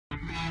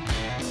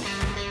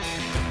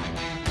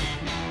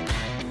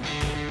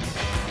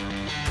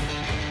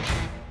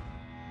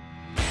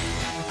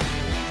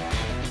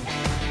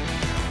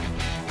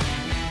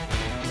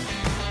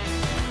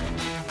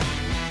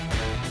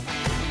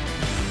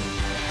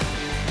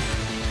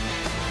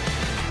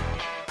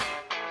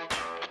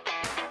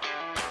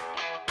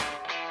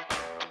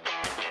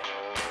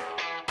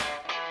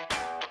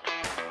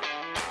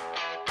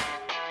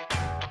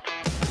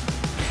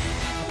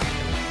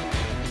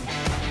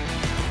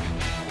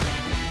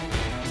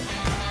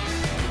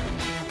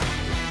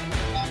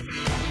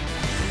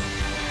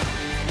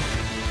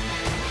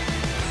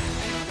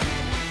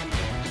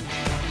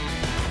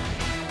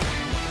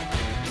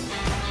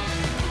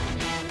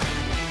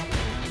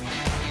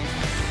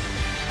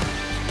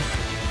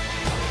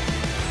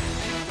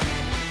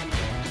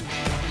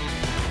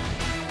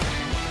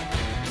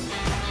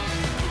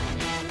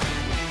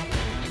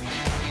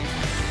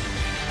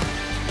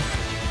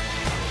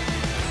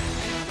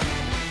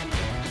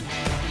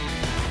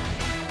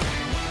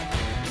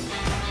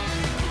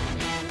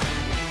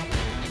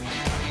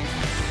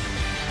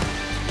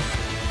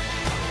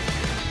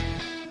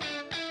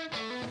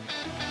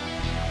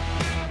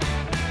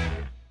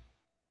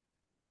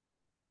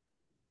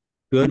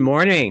Good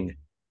morning.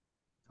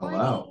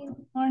 Hello.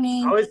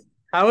 Morning. How Morning. is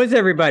how is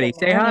everybody? Good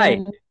Say hi.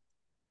 morning.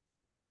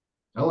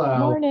 Hello.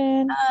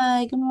 Morning.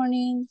 Hi, good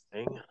morning.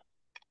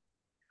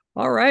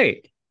 All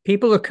right.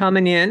 People are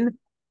coming in.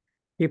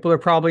 People are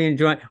probably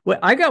enjoying. Well,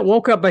 I got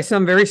woke up by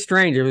something very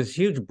strange. There was a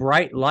huge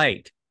bright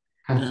light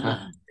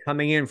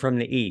coming in from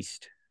the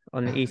east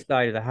on the east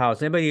side of the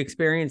house. Anybody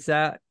experience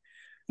that?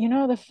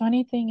 The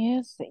funny thing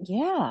is that,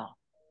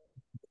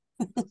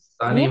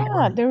 Sunny there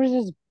morning. was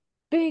this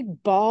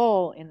big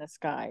ball in the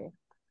sky.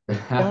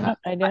 I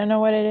don't know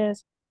what it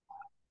is.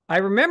 I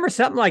remember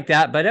something like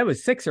that, but it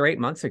was 6 or 8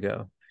 months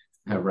ago.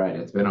 Right,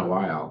 it's been a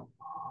while.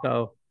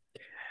 So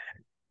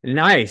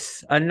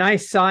nice. A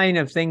nice sign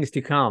of things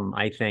to come,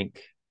 I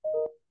think,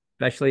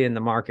 especially in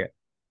the market.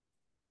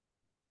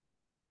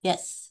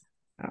 Yes.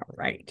 All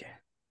right.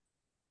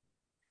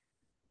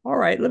 All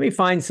right. Let me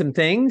find some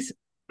things.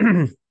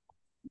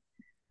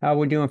 How are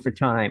we doing for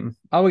time?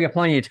 Oh, we got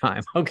plenty of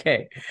time.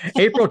 Okay.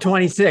 April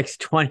 26th,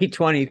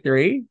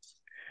 2023.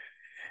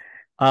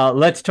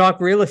 Let's talk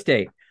real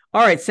estate.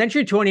 All right.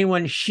 Century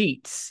 21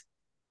 sheets.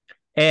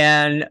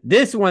 And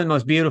this is one of the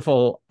most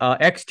beautiful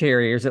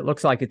exteriors. It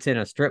looks like it's in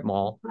a strip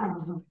mall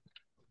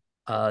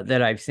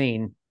that I've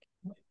seen.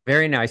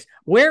 Very nice.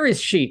 Where is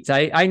Sheets?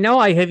 I know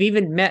I have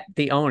even met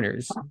the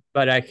owners,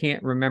 but I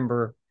can't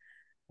remember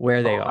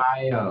where they are.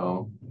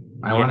 Ohio.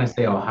 I Yeah. want to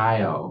say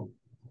Ohio,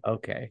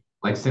 Okay.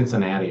 like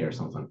Cincinnati or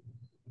something.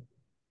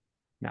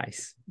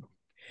 Nice.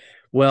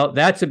 Well,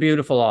 that's a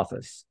beautiful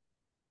office,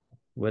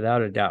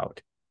 without a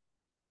doubt.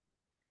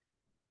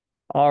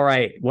 All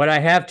right. What I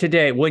have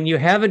today, when you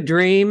have a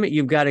dream,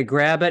 you've got to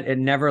grab it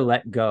and never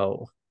let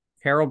go.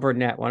 Carol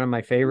Burnett, one of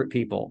my favorite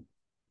people.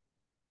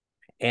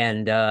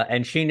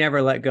 And she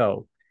never let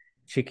go.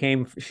 She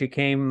came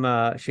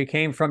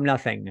from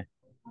nothing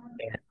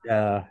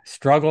and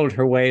struggled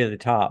her way to the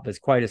top. It's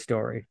quite a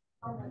story.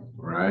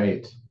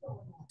 Right.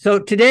 So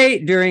today,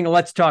 during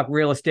Let's Talk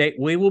Real Estate,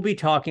 we will be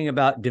talking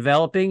about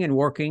developing and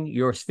working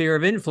your sphere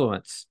of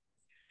influence,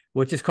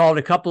 which is called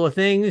a couple of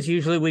things.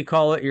 Usually we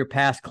call it your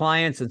past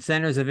clients and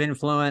centers of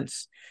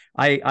influence.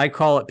 I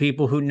call it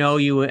people who know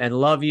you and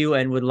love you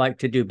and would like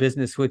to do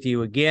business with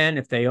you again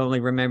if they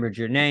only remembered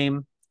your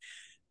name.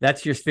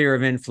 That's your sphere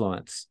of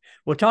influence.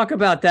 We'll talk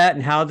about that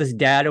and how this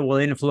data will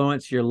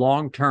influence your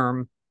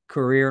long-term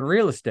career in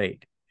real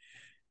estate.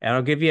 And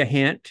I'll give you a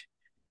hint.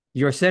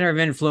 Your center of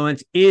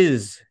influence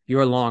is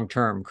your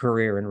long-term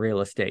career in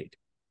real estate.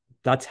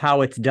 That's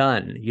how it's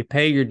done. You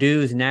pay your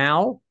dues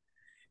now,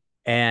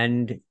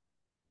 and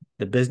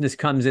the business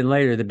comes in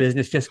later. The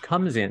business just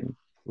comes in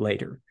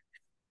later.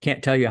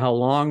 Can't tell you how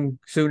long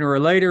sooner or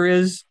later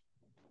is,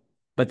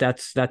 but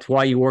that's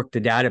why you work the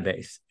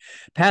database.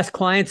 Past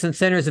clients and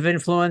centers of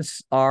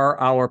influence are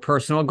our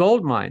personal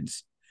gold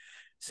mines.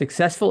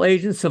 Successful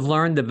agents have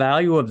learned the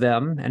value of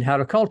them and how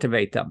to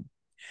cultivate them.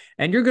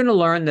 And you're going to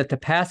learn that the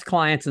past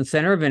clients and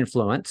center of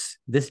influence,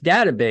 this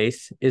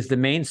database, is the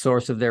main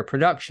source of their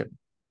production.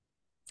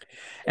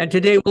 And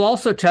today we'll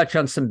also touch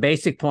on some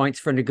basic points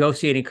for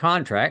negotiating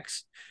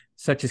contracts,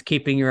 such as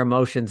keeping your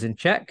emotions in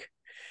check,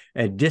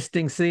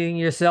 distancing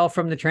yourself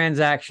from the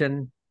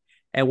transaction,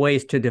 and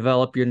ways to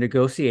develop your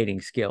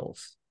negotiating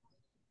skills.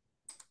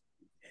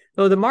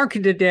 So the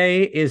market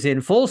today is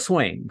in full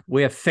swing.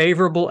 We have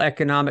favorable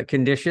economic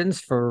conditions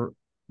for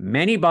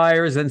many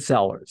buyers and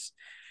sellers.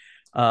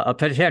 A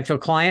potential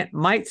client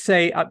might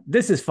say,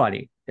 this is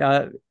funny.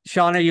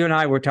 Shauna, you and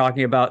I were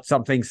talking about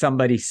something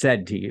somebody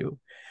said to you.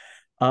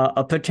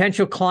 A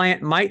potential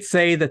client might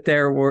say that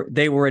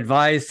they were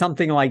advised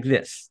something like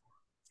this,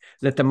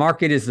 that the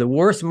market is the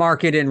worst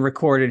market in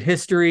recorded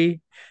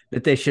history,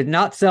 that they should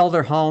not sell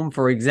their home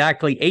for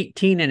exactly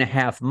 18 and a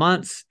half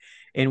months,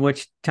 in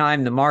which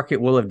time the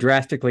market will have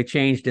drastically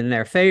changed in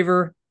their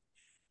favor.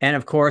 And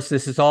of course,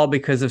 this is all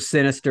because of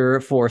sinister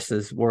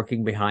forces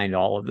working behind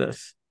all of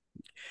this.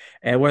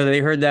 And whether they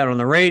heard that on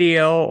the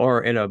radio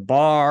or in a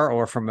bar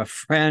or from a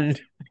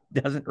friend,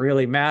 doesn't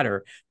really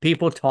matter.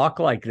 People talk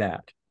like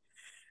that.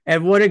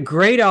 And what a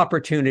great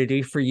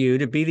opportunity for you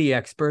to be the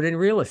expert in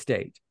real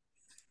estate.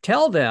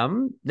 Tell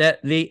them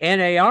that the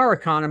NAR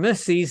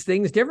economist sees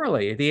things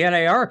differently. The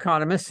NAR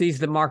economist sees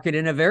the market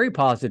in a very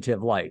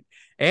positive light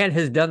and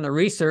has done the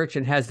research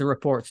and has the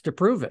reports to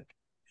prove it.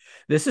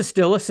 This is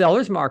still a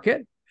seller's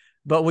market,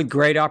 but with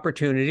great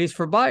opportunities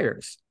for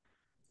buyers.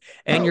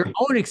 And your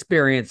own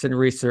experience and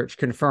research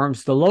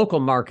confirms the local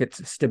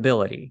market's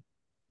stability.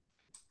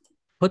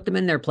 Put them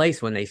in their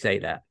place when they say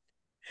that.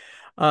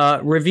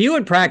 Review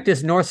and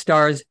practice North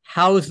Star's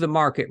How's the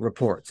Market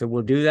report. So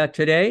we'll do that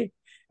today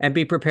and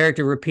be prepared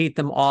to repeat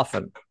them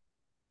often.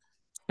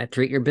 And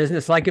treat your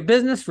business like a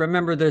business.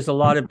 Remember, there's a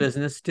lot of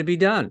business to be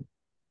done.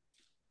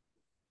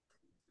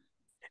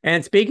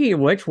 And speaking of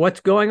which, what's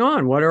going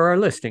on? What are our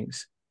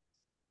listings?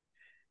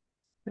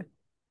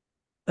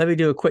 Let me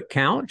do a quick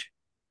count.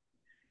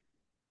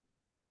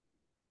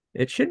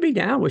 It should be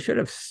down. We should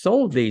have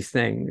sold these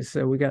things.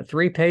 So we got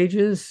 3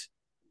 pages.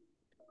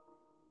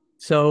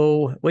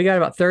 So we got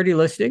about 30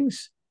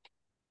 listings.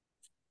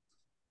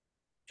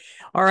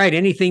 All right.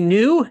 Anything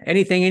new?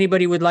 Anything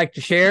anybody would like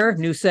to share?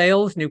 New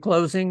sales, new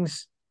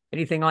closings,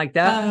 anything like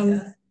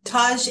that?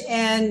 Taj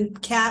and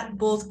Kat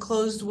both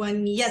closed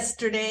one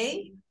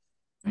yesterday.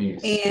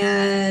 Nice.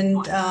 And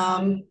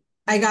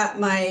I got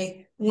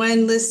my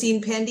one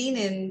listing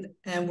pending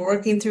and we're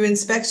working through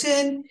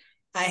inspection.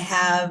 I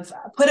have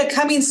put a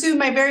coming soon,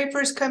 my very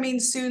first coming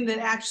soon that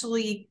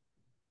actually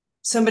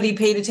somebody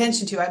paid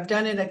attention to. I've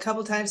done it a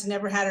couple times and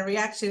never had a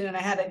reaction, and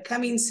I had it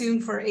coming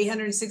soon for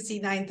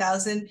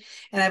 $869,000,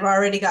 and I've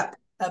already got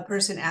a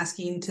person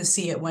asking to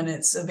see it when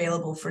it's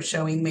available for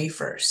showing May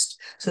 1st.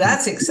 So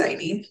that's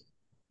exciting.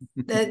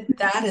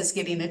 That is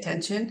getting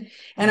attention.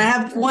 And I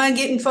have one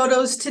getting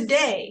photos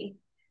today.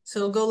 So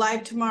it'll go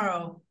live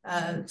tomorrow.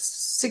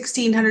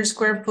 1,600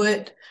 square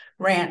foot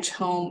ranch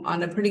home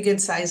on a pretty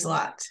good size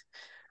lot.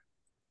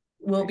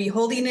 We'll be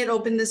holding it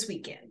open this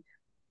weekend.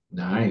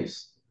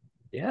 Nice.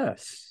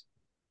 Yes.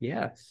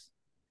 Yes.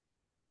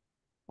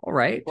 All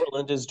right.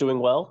 Portland is doing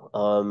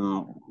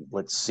well.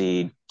 Let's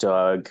see.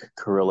 Doug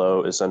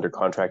Carrillo is under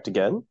contract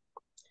again.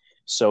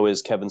 So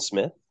is Kevin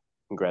Smith.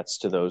 Congrats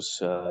to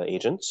those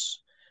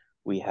agents.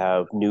 We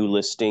have new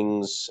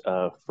listings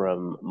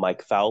from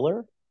Mike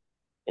Fowler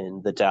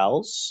in the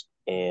Dalles.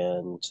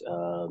 And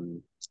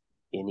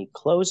any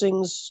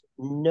closings?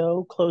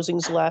 No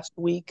closings last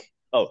week.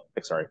 Oh,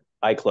 sorry.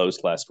 I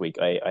closed last week.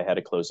 I had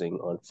a closing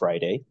on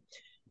Friday.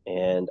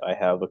 And I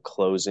have a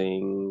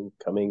closing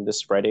coming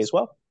this Friday as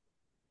well.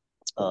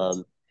 I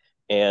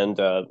don't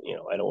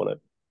want to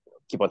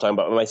keep on talking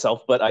about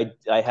myself, but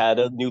I had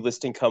a new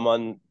listing come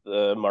on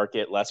the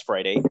market last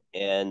Friday,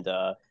 and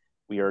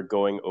we are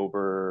going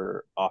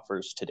over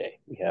offers today.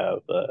 We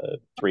have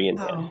 3 in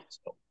hand.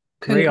 So.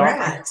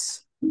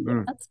 Congrats.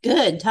 That's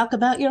good. Talk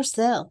about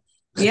yourself.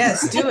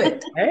 Yes, do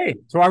it. Hey,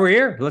 that's why we're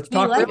here. Let's We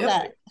talk. like real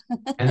that.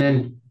 And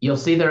then you'll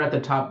see there at the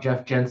top,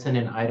 Jeff Jensen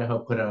in Idaho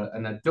put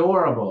an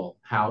adorable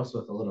house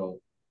with a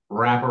little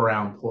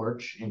wraparound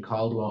porch in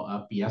Caldwell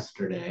up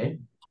yesterday.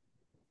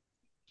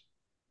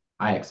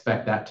 I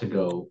expect that to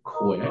go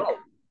quick.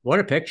 What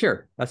a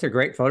picture. That's a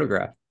great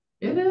photograph.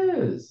 It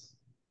is.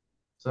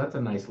 So that's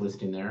a nice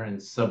listing there in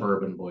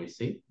suburban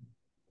Boise.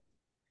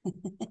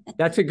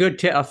 That's a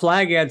good a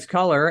flag adds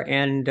color,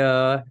 and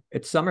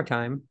it's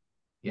summertime.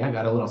 Yeah,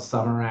 got a little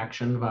summer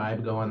action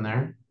vibe going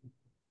there.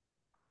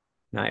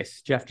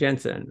 Nice. Jeff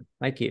Jensen.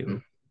 Thank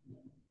you.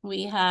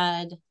 We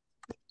had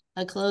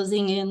a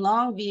closing in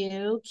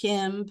Longview.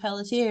 Kim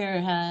Pelletier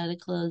had a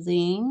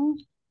closing.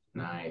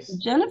 Nice.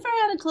 Jennifer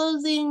had a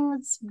closing.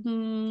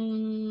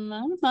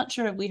 I'm not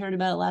sure if we heard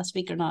about it last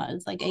week or not.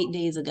 It's like 8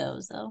 days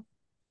ago. So,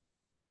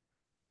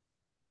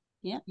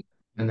 yeah.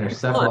 And there's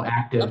several A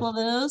active. couple of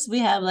those. We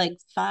have like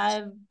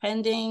 5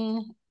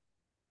 pending.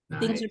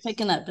 Things are Nice.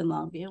 picking up in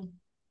Longview.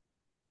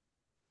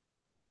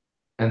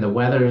 And the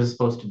weather is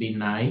supposed to be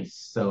nice,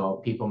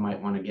 so people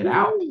might want to get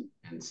out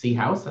and see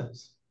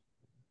houses.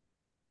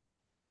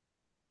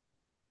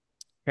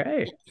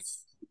 Okay.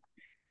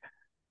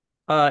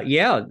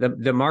 Yeah,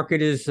 the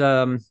market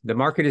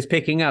is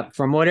picking up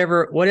from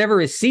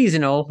whatever is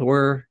seasonal.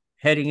 We're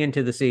heading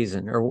into the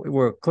season, or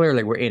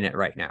we're in it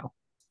right now.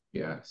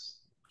 Yes.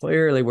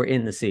 Clearly, we're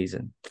in the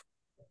season.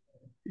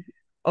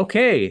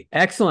 Okay,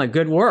 excellent.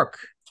 Good work.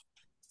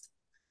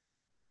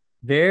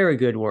 Very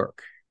good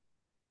work.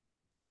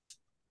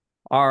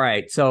 All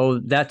right, so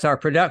that's our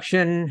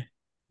production.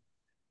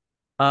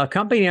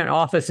 Company and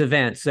office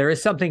events. There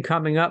is something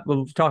coming up.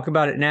 We'll talk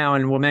about it now,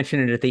 and we'll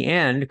mention it at the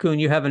end. Kuhn,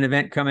 you have an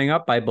event coming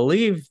up. I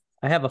believe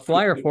I have a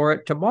flyer for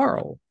it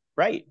tomorrow.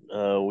 Right.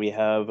 We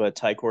have a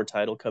Ticor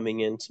title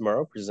coming in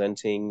tomorrow,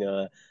 presenting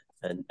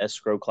an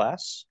escrow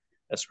class,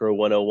 Escrow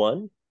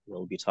 101.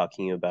 We'll be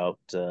talking about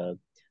the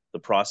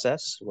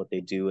process, what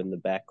they do in the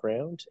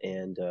background,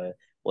 and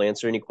we'll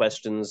answer any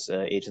questions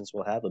agents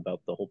will have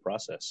about the whole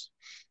process.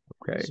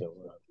 Okay. So,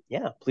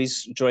 yeah,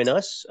 please join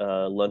us.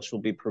 Lunch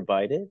will be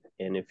provided.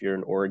 And if you're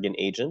an Oregon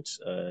agent,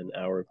 an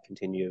hour of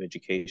continuing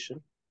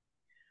education,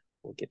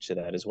 we'll get you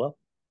that as well.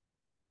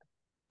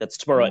 That's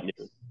tomorrow at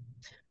noon.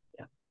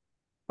 Yeah.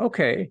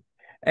 Okay.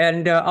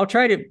 And I'll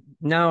try to,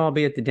 now I'll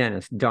be at the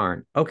dentist.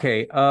 Darn.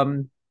 Okay.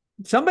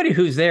 Somebody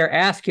who's there,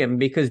 ask him,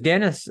 because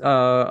Dennis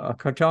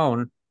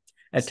Cotone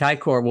at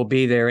Ticor will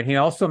be there. And he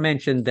also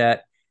mentioned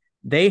that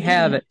they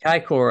have at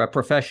Ticor a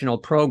professional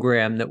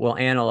program that will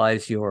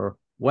analyze your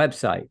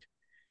website.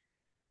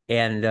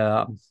 And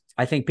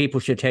I think people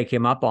should take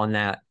him up on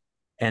that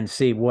and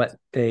see what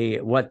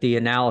the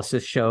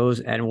analysis shows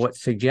and what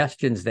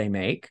suggestions they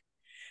make.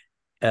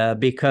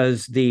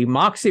 Because the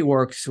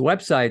MoxieWorks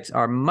websites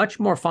are much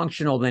more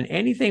functional than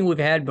anything we've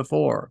had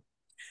before.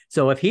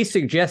 So if he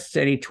suggests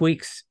any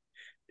tweaks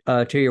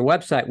to your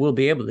website, we'll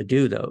be able to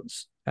do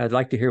those. I'd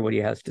like to hear what he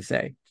has to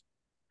say.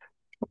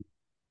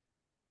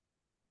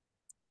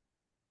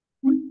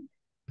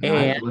 Nice.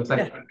 And It looks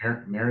like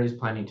Mary's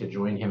planning to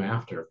join him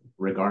after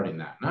regarding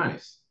that.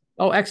 Nice.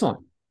 oh, excellent.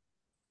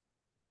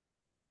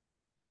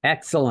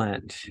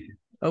 Excellent.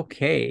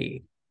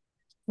 Okay.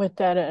 With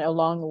that,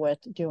 along with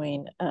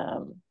doing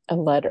a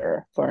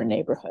letter for a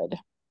neighborhood.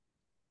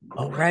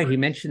 Oh, right. He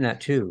mentioned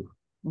that too.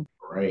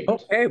 Great.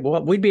 Okay,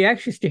 well, we'd be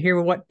anxious to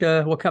hear what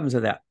comes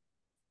of that.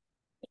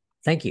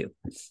 Thank you.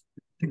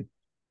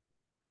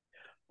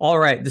 All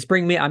right, this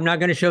brings me. I'm not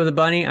going to show the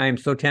bunny. I am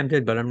so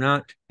tempted, but I'm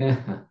not.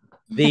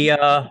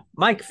 The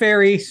Mike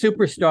Ferry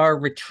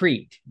Superstar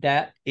Retreat,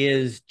 that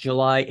is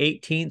July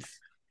 18th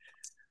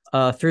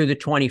through the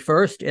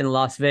 21st in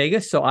Las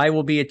Vegas. So I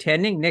will be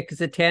attending. Nick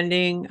is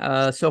attending.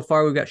 So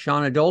far, we've got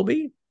Shauna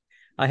Dolby.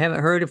 I haven't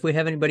heard if we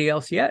have anybody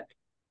else yet,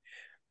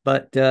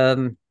 but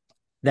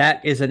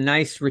that is a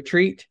nice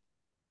retreat.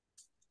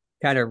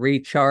 Kind of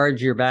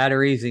recharge your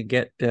batteries and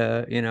get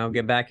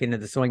back into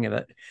the swing of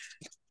it.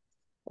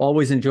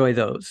 Always enjoy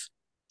those.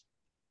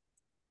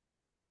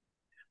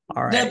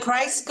 All right. The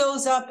price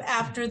goes up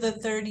after the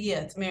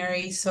 30th,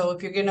 Mary. So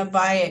if you're gonna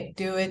buy it,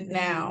 do it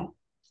now.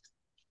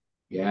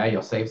 Yeah,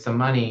 you'll save some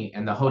money.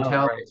 And the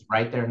hotel right. is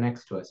right there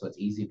next to it, so it's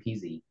easy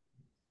peasy.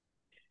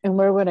 And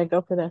where would I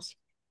go for this?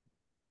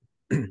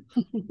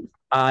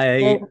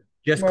 I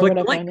just Where click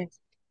would the I find link.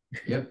 it?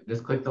 Yep,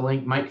 just click the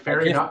link, Just click the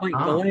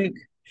MikeFerry.com. link.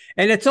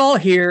 And it's all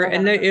here,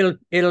 and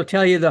it'll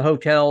tell you the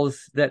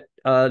hotels that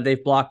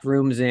they've blocked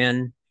rooms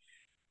in,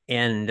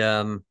 and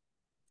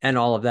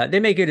all of that.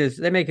 They make it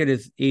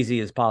as easy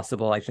as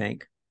possible, I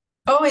think.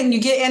 Oh, and you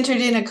get entered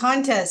in a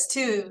contest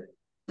too,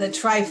 the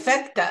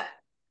trifecta.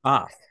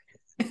 Ah,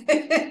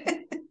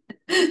 Did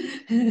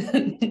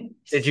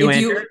you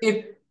enter?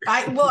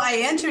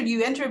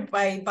 You entered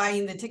by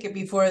buying the ticket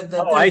before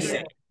the Oh, I 30th.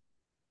 see.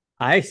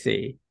 I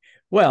see.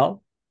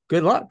 Well,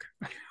 good luck.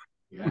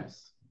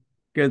 Yes.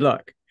 Good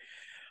luck.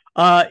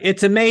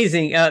 It's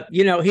amazing.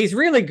 He's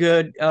really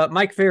good.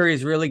 Mike Ferry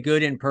is really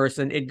good in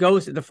person.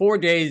 The 4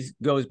 days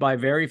goes by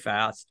very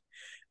fast.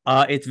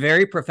 It's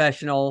very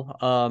professional.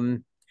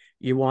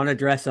 You want to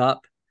dress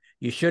up.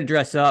 You should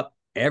dress up.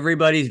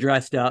 Everybody's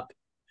dressed up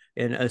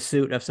in a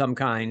suit of some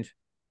kind.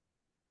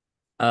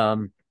 I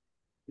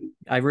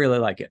really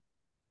like it.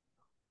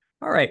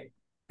 All right.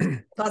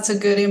 Lots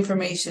of good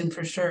information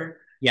for sure.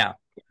 Yeah.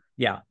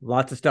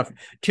 Lots of stuff.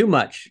 Too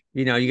much.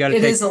 You got to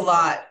It take. is a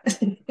lot.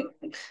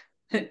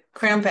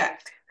 Cram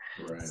packed.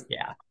 Right.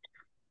 Yeah.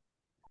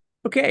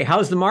 Okay.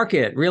 How's the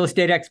market? Real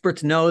estate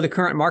experts know the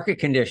current market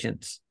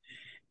conditions.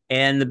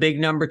 And the big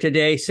number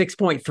today,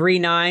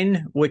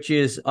 6.39, which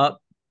is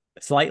up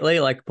slightly,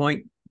 like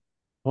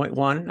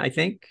 0.1, I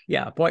think.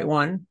 Yeah,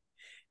 0.1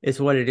 is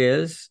what it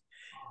is.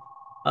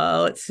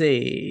 Let's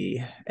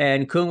see.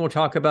 And Kuhn will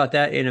talk about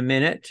that in a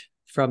minute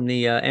from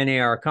the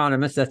NAR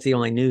Economist. That's the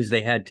only news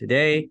they had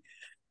today.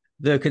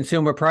 The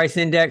consumer price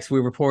index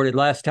we reported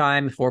last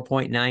time,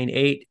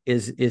 4.98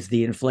 is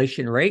the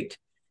inflation rate,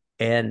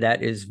 and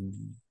that is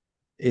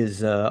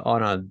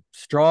on a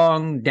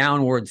strong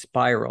downward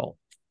spiral.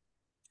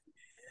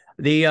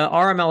 The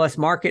RMLS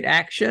market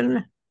action,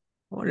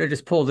 I want to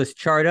just pull this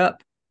chart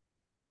up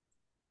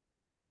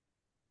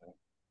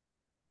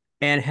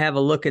and have a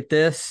look at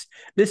this.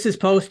 This is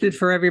posted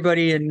for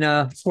everybody in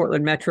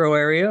Portland metro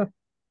area.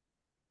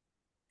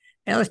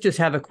 And let's just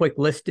have a quick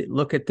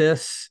look at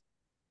this.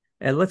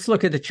 And let's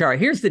look at the chart.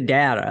 Here's the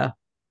data.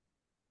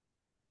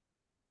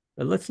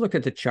 But let's look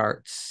at the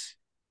charts.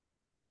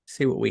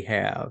 See what we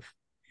have.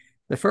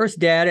 The first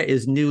data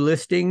is new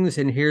listings,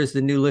 and here's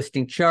the new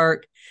listing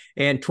chart.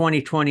 And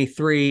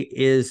 2023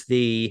 is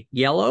the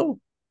yellow.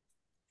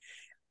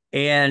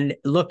 And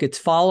look, it's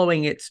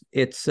following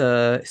its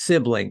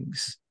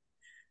siblings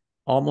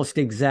almost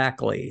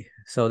exactly.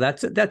 So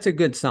that's a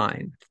good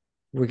sign.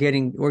 We're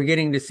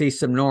getting to see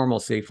some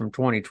normalcy from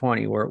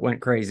 2020 where it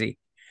went crazy.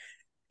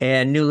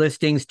 And new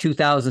listings,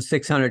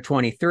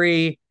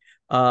 2,623.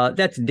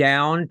 That's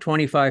down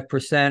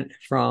 25%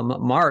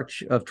 from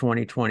March of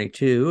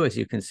 2022. As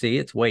you can see,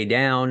 it's way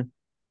down.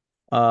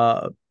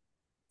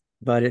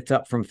 But it's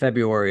up from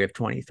February of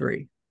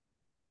 23.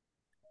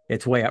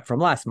 It's way up from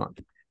last month.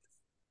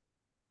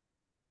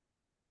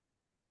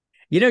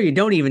 You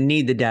don't even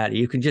need the data.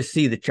 You can just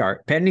see the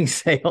chart. Pending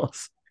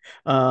sales,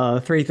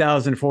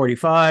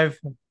 3,045.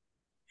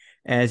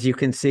 As you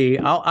can see,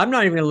 I'm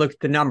not even going to look at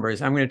the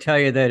numbers. I'm going to tell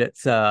you that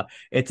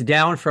it's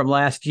down from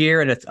last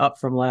year and it's up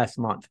from last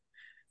month.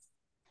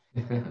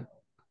 And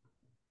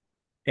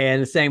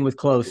the same with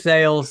closed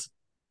sales.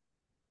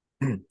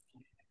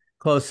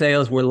 Closed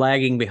sales, we're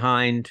lagging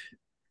behind.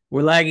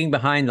 We're lagging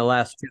behind the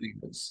last 2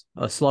 years.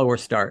 A slower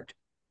start,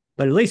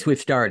 but at least we've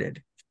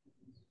started.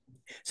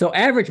 So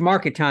average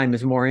market time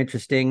is more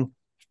interesting.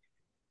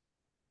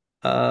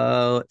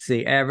 Let's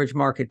see, average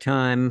market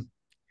time.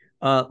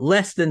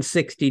 Less than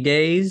 60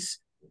 days,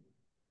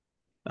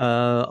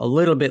 a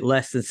little bit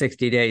less than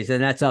 60 days,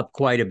 and that's up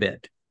quite a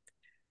bit.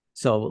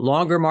 So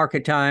longer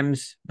market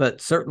times,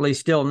 but certainly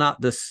still not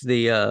the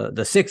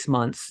 6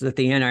 months that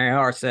the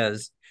NAR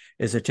says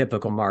is a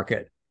typical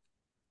market.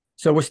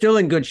 So we're still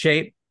in good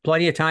shape.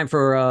 Plenty of time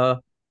for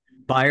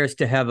buyers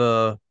to have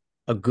a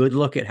good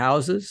look at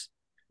houses.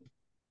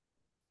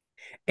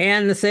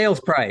 And the sales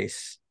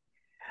price.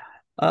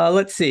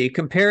 Let's see,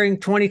 comparing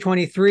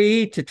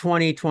 2023 to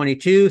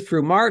 2022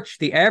 through March,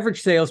 the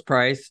average sales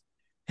price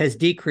has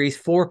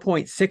decreased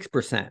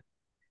 4.6%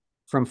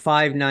 from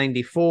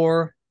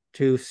 $594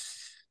 to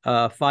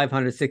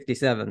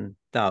 $567.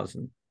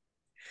 $500,000.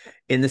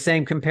 In the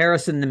same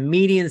comparison, the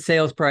median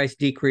sales price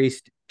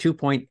decreased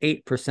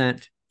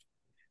 2.8%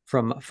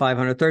 from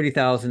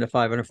 $530,000 to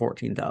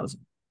 $514,000.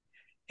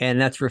 And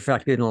that's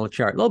reflected in a little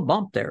chart. A little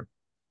bump there.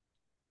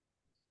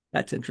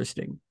 That's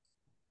interesting.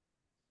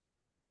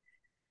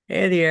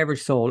 And the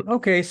average sold.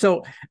 Okay,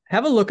 so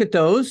have a look at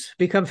those.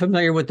 Become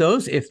familiar with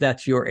those if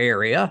that's your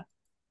area.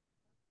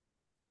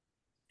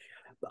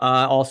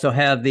 Also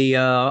have the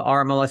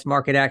RMLS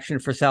market action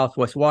for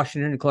Southwest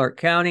Washington, Clark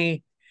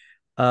County,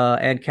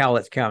 and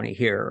Cowlitz County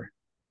here.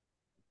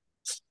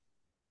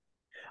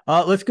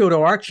 Let's go to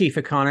our chief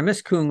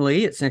economist, Kung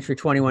Lee at Century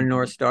 21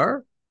 North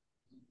Star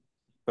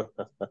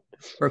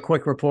for a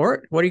quick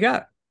report. What do you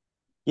got?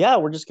 Yeah,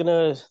 we're just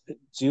going to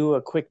do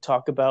a quick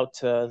talk about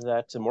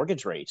that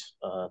mortgage rate.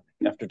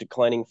 After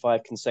declining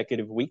 5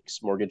 consecutive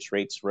weeks, mortgage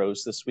rates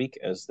rose this week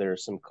as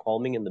there's some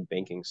calming in the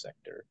banking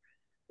sector.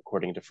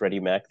 According to Freddie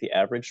Mac, the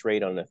average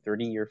rate on a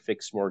 30-year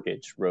fixed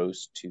mortgage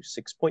rose to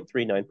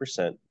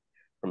 6.39%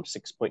 from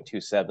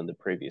 6.27% the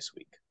previous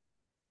week.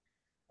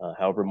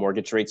 However,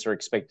 mortgage rates are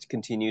expected to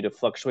continue to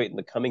fluctuate in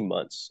the coming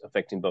months,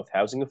 affecting both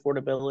housing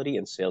affordability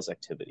and sales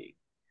activity.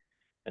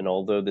 And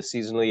although the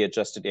seasonally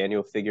adjusted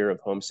annual figure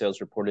of home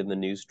sales reported in the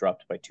news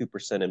dropped by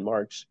 2% in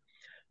March,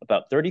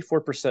 about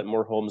 34%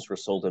 more homes were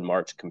sold in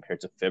March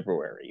compared to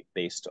February,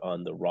 based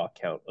on the raw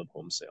count of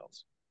home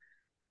sales.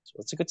 So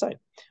that's a good sign.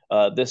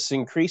 This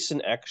increase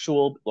is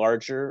actually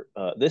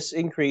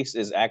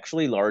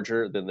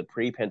larger than the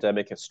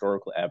pre-pandemic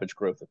historical average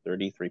growth of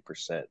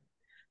 33%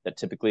 that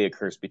typically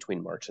occurs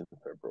between March and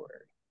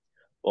February.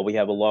 While we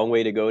have a long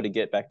way to go to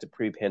get back to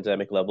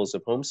pre-pandemic levels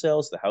of home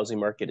sales, the housing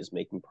market is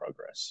making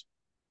progress.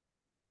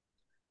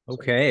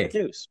 Okay. So,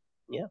 good news.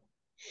 Yeah.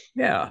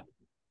 Yeah.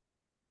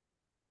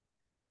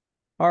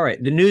 All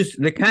right. The news,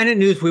 the kind of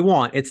news we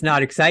want. It's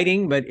not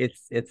exciting, but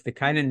it's the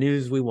kind of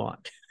news we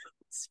want.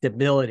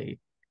 Stability.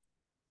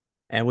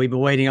 And we've been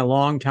waiting a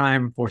long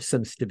time for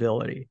some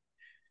stability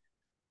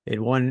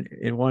in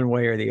one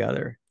way or the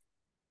other.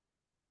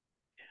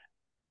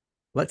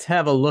 Let's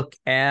have a look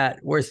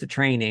at where's the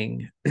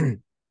training.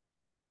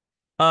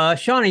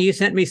 Shauna, you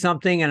sent me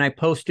something and I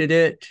posted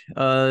it.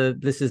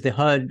 This is the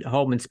HUD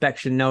home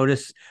inspection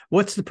notice.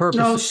 What's the purpose?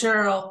 No,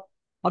 Cheryl.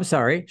 I'm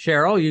sorry,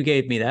 Cheryl, you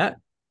gave me that.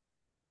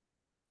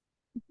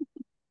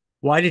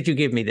 Why did you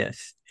give me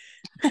this?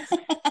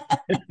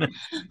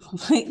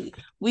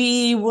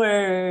 We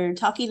were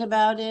talking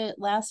about it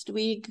last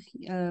week,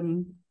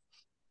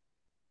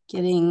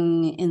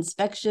 getting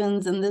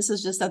inspections, and this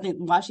is just something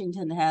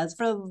Washington has.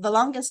 For the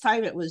longest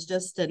time, it was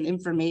just an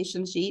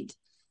information sheet,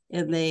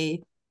 and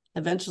they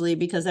eventually,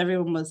 because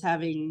everyone was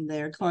having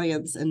their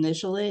clients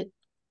initial it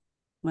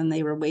when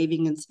they were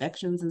waiving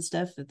inspections and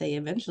stuff, that they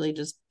eventually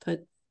just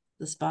put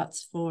the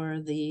spots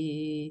for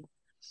the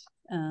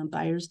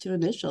buyers to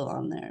initial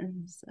on there.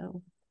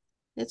 So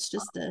it's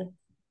just a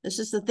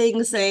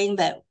thing saying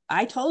that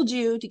I told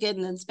you to get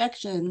an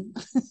inspection.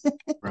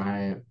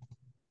 Right.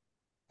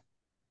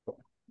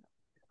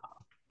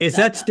 Is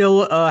that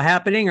still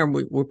happening, or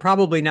we're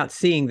probably not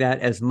seeing that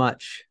as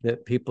much,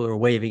 that people are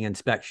waiving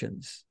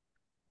inspections?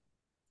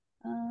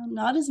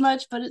 Not as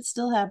much, but it's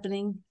still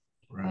happening.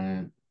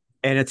 Right.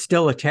 And it's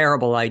still a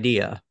terrible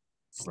idea.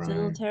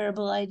 Still a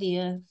terrible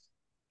idea.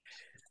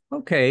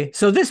 Okay,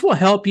 so this will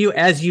help you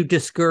as you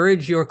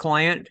discourage your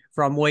client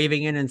from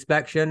waiving an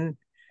inspection.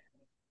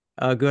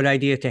 A good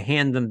idea to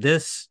hand them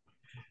this.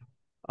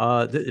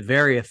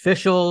 Very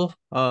official.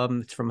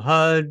 It's from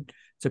HUD.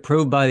 It's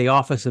approved by the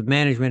Office of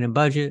Management and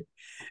Budget,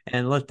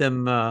 and let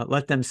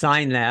them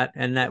sign that,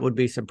 and that would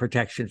be some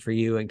protection for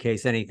you in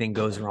case anything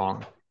goes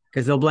wrong,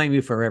 because they'll blame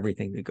you for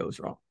everything that goes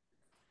wrong.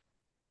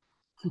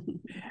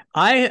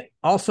 I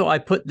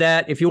put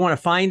that, if you want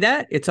to find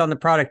that, it's on the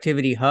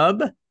Productivity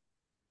Hub,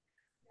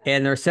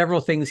 and there are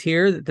several things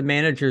here that the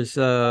managers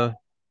are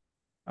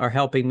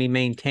helping me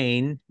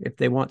maintain if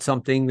they want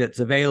something that's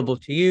available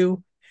to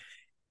you.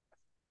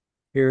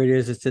 Here it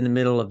is. It's in the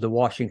middle of the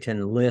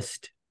Washington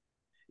list.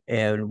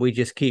 And we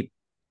just keep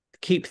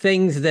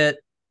things that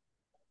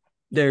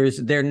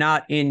they're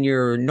not in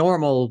your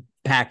normal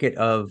packet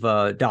of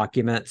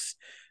documents.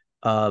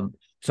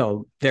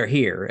 So they're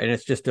here, and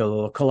it's just a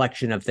little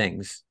collection of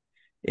things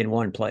in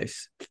one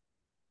place.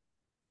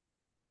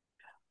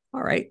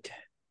 All right.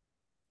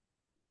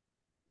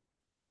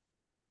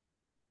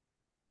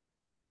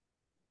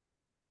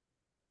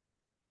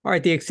 All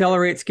right, the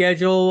Accelerate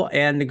schedule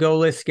and the Go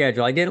List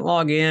schedule. I didn't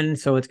log in,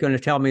 so it's going to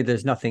tell me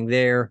there's nothing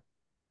there.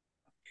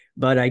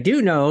 But I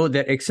do know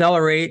that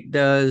Accelerate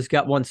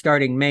got one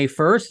starting May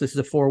 1st. This is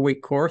a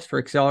 4-week course for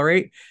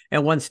Accelerate,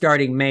 and one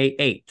starting May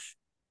 8th.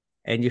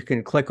 And you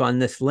can click on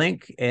this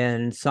link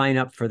and sign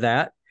up for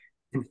that.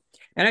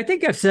 And I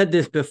think I've said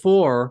this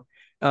before,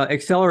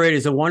 Accelerate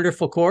is a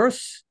wonderful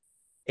course.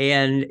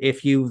 And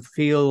if you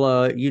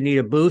feel you need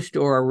a boost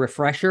or a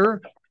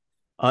refresher,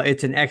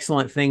 it's an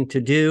excellent thing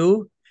to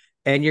do.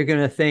 And you're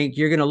going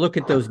to look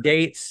at those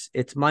dates.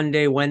 It's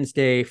Monday,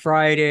 Wednesday,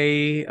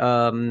 Friday,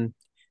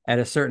 at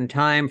a certain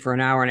time for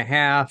an hour and a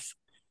half.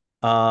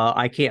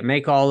 I can't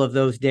make all of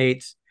those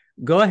dates,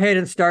 go ahead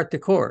and start the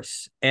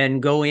course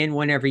and go in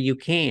whenever you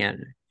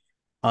can.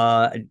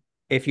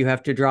 If you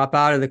have to drop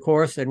out of the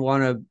course and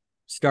want to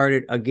start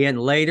it again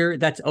later,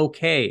 that's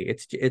okay.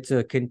 It's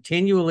a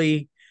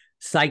continually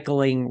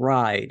cycling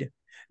ride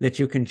that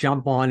you can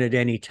jump on at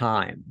any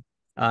time.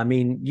 I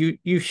mean,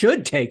 you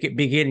should take it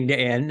beginning to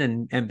end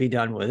and be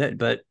done with it,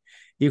 but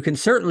you can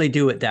certainly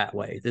do it that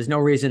way. There's no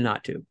reason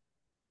not to.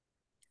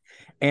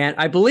 And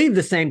I believe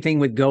the same thing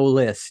with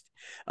GoList.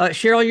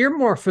 Cheryl, you're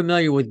more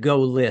familiar with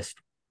GoList.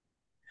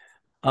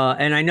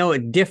 And I know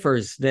it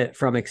differs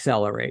from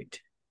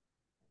Accelerate.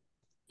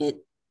 It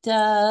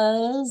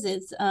does.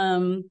 It's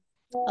a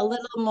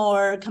little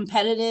more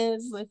competitive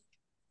with,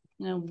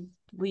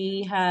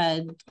 we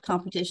had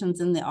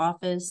competitions in the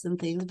office and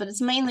things, but it's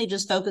mainly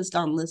just focused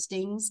on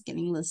listings,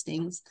 getting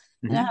listings.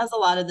 And it has a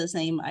lot of the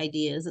same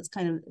ideas. It's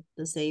kind of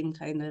the same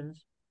kind of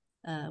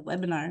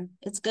webinar.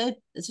 It's good.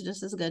 It's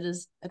just as good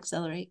as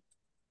Accelerate.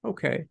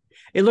 Okay.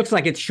 It looks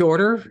like it's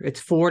shorter.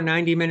 It's 4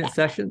 90-minute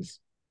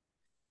sessions.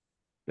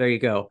 There you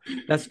go.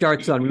 That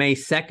starts on May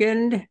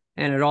 2nd,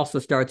 and it also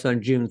starts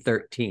on June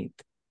 13th.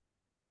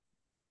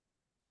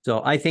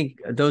 So I think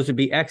those would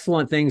be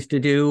excellent things to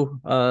do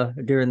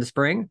during the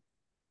spring.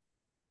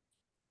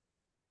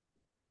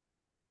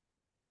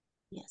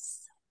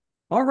 Yes.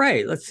 All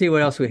right. Let's see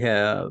what else we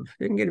have.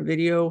 Didn't get a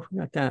video.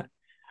 Got that.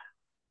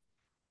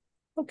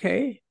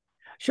 Okay.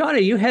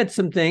 Shauna, you had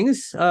some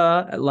things.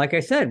 Like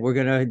I said, we're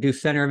going to do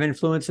Center of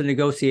Influence and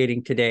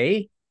Negotiating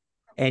today.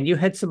 And you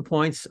had some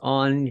points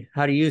on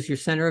how to use your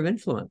Center of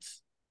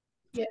Influence.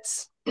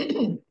 Yes.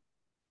 Tell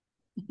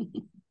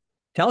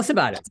us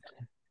about it.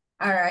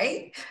 All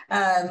right.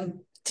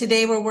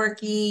 Today we're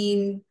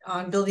working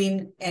on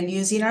building and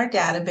using our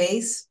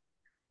database.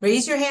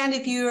 Raise your hand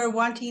if you are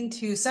wanting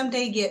to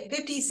someday get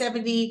 50,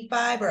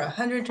 75, or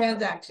 100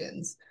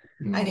 transactions.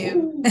 I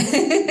do.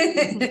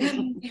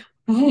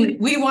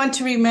 We want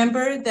to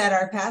remember that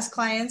our past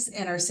clients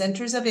and our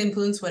centers of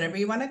influence, whatever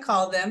you want to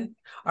call them,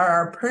 are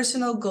our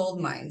personal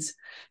gold mines.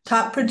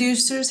 Top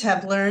producers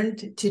have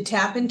learned to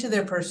tap into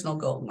their personal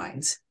gold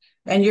mines.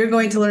 And you're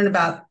going to learn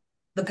about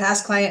the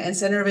past client and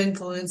center of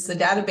influence. The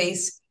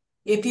database,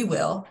 if you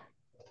will,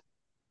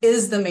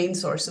 is the main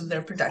source of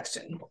their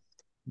production.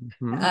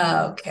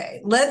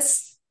 Okay,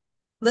 let's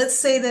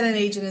say that an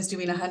agent is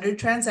doing 100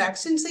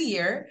 transactions a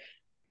year.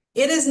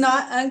 It is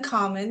not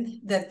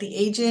uncommon that the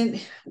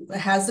agent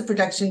has the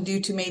production due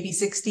to maybe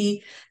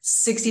 60,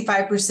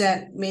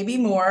 65%, maybe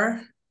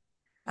more,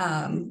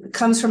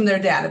 comes from their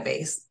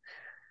database.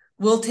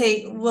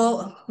 It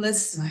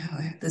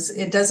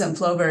doesn't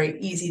flow very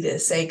easy to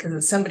say because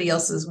it's somebody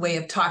else's way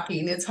of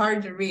talking. It's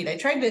hard to read. I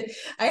tried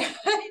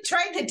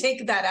to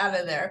take that out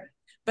of there,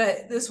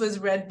 but this was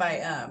read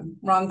by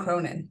Ron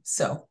Cronin.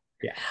 So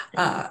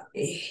yeah,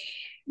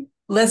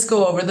 let's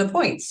go over the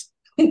points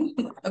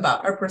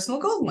about our personal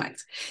gold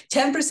mines.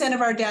 10%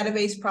 of our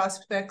database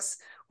prospects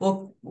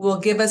will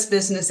give us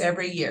business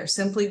every year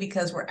simply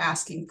because we're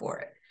asking for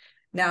it.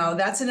 Now,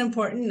 that's an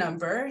important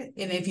number.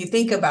 And if you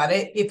think about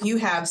it, if you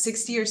have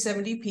 60 or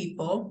 70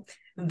 people,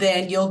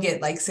 then you'll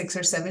get like 6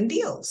 or 7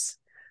 deals.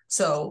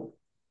 So,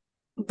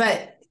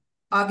 but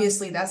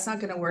obviously that's not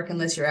going to work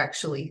unless you're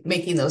actually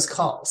making those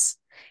calls.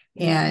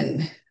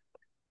 And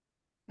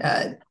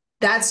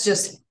that's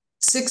just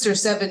 6 or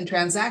 7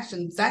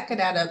 transactions. That could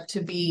add up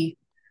to be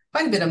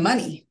quite a bit of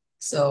money.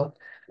 So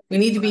we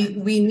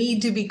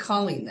need to be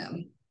calling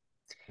them.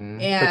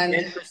 And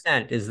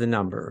 10% is the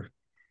number.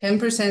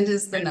 10%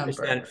 is the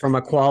number. From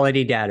a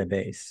quality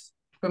database.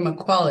 From a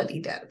quality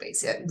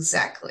database, yeah,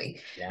 exactly.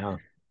 Yeah.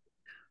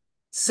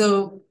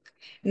 So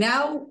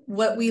now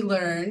what we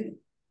learn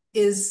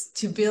is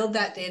to build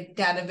that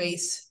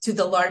database to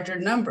the larger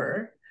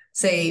number,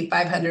 say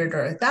 500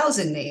 or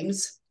 1,000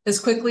 names, as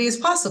quickly as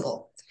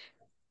possible.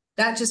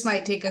 That just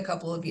might take a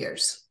couple of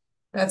years.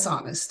 That's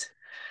honest.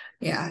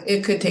 Yeah,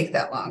 it could take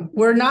that long.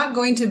 We're not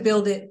going to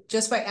build it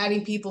just by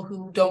adding people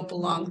who don't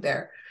belong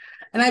there.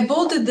 And I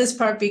bolded this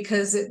part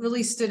because it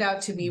really stood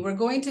out to me. We're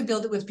going to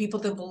build it with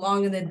people that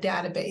belong in the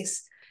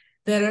database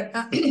that are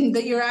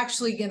that you're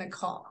actually going to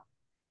call.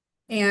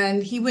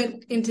 And he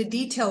went into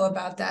detail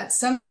about that.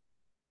 Some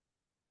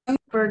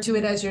refer to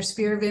it as your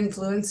sphere of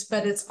influence,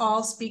 but it's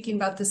all speaking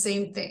about the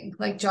same thing.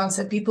 Like John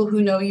said, people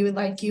who know you and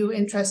like you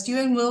and trust you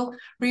and will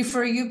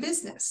refer you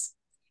business.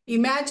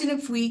 Imagine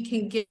if we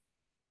can get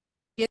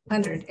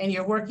 100 and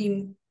you're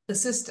working the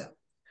system,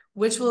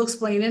 which we'll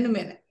explain in a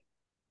minute.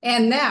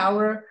 And now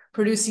we're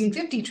producing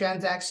 50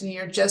 transactions a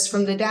year just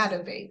from the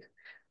database.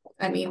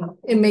 I mean,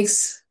 it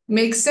makes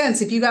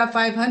sense. If you got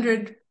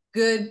 500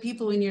 good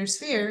people in your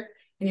sphere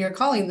and you're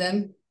calling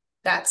them,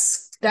 that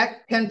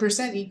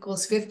 10%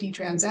 equals 50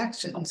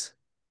 transactions.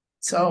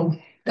 So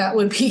that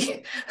would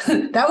be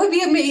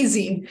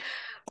amazing.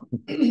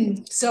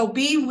 So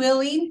be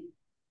willing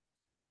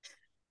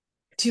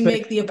to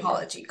make the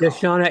apology call.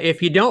 Shauna,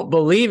 if you don't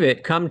believe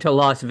it, come to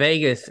Las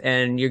Vegas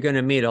and you're going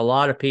to meet a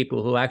lot of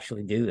people who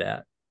actually do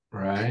that.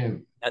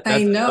 Right. That's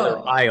I know.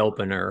 another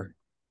eye-opener.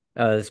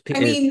 I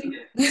mean,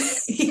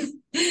 it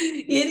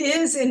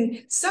is.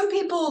 And some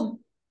people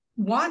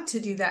want to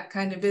do that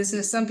kind of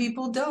business. Some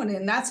people don't,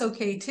 and that's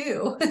okay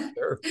too.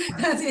 Sure.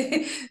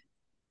 Right.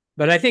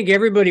 But I think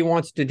everybody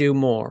wants to do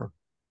more.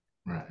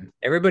 Right.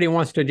 Everybody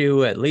wants to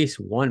do at least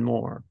one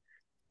more.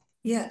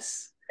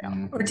 Yes.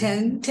 Mhm. Or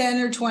 10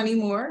 or 20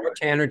 more. Or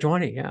 10 or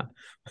 20, yeah.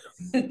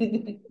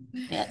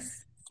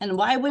 Yes. And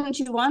why wouldn't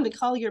you want to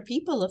call your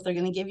people if they're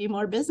going to give you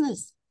more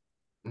business?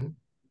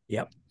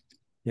 Yep.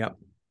 Yep.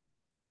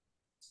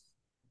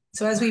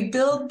 So as we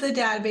build the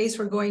database,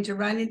 we're going to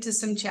run into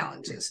some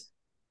challenges.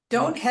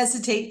 Don't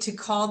hesitate to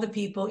call the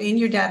people in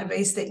your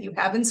database that you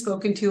haven't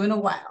spoken to in a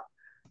while.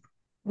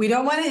 We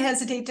don't want to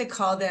hesitate to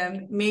call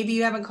them. Maybe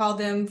you haven't called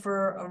them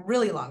for a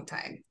really long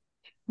time.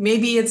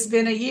 Maybe it's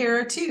been a year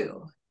or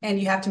two, and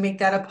you have to make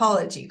that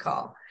apology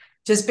call.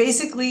 Just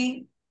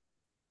basically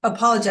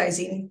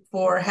apologizing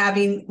for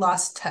having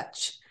lost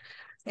touch,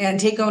 and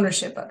take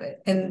ownership of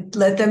it and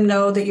let them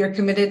know that you're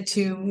committed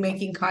to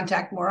making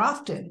contact more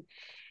often.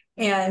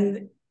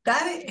 And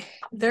that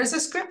there's a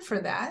script for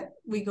that.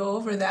 We go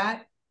over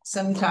that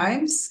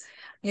sometimes,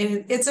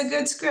 and it's a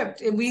good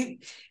script. And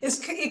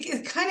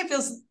it kind of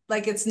feels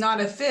like it's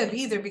not a fib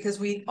either, because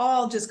we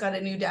all just got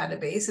a new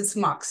database. It's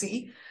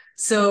Moxie.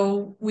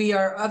 So we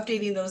are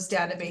updating those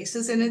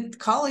databases and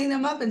calling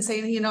them up and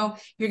saying,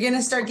 you're going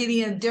to start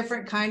getting a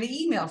different kind of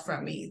email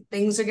from me.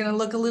 Things are going to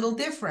look a little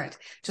different.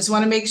 Just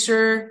want to make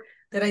sure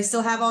that I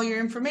still have all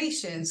your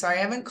information. Sorry,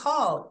 I haven't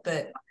called,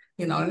 but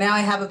now I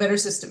have a better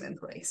system in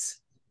place.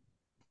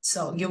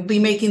 So you'll be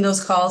making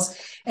those calls,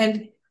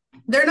 and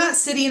they're not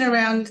sitting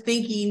around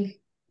thinking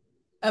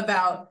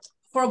about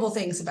horrible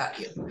things about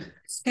you.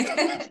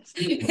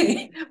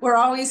 We're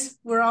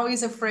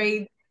always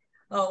afraid,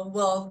 oh,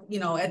 well,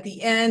 at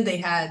the end they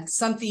had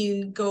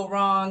something go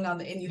wrong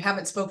and you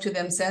haven't spoke to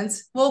them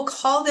since. Well,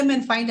 call them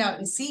and find out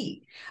and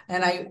see.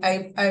 And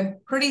I'm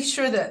pretty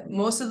sure that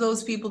most of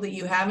those people that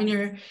you have in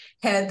your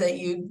head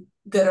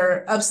that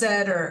are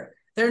upset, or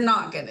they're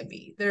not going to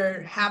be.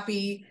 They're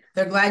happy.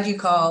 They're glad you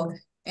called,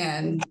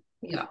 and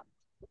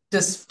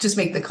just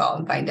make the call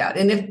and find out.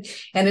 And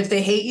if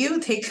they hate you,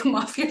 take them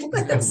off your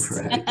list.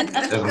 Right.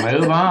 Just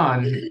move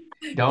on.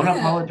 Don't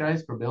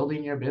apologize for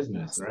building your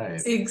business,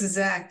 right?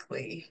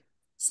 Exactly.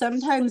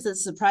 Sometimes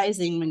it's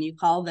surprising when you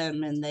call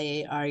them and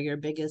they are your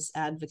biggest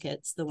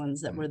advocates, the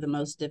ones that were the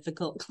most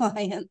difficult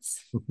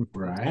clients.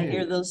 Right. I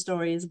hear those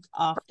stories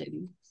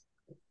often.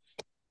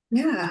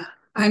 Yeah.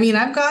 I mean,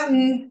 I've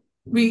gotten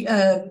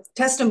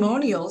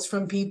testimonials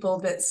from people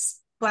that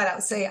flat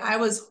out say, I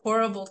was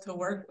horrible to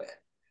work with,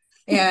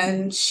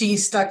 and she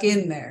stuck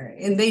in there,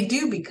 and they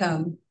do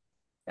become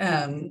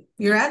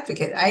your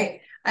advocate.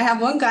 I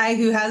have one guy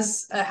who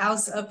has a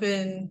house up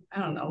in, I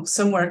don't know,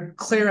 somewhere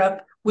clear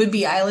up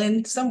Whidbey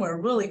Island, somewhere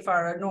really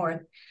far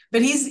north,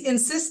 but he's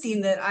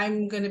insisting that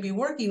I'm going to be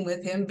working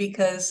with him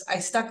because I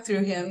stuck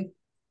through him.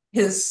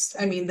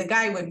 The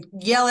guy would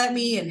yell at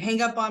me and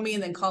hang up on me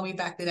and then call me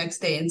back the next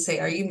day and say,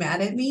 are you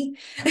mad at me?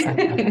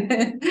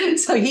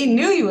 So he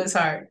knew he was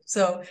hard.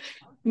 So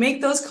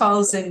make those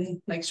calls, and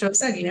like Cheryl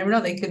said, you never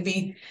know, they could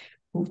be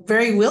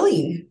very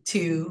willing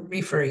to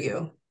refer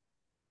you.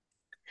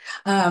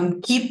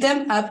 Keep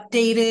them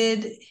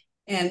updated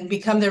and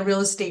become their real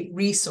estate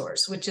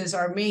resource, which is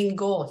our main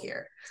goal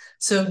here.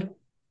 So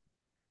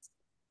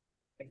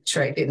make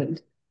sure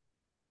did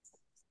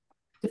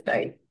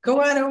I go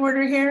out of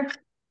order here?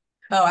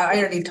 Oh, I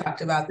already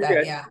talked about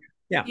that.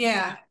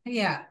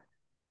 Yeah.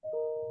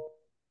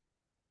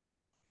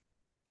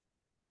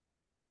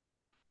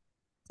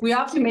 We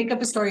often make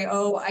up a story.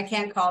 Oh, I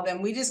can't call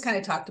them. We just kind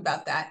of talked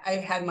about that. I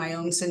had my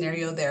own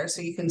scenario there,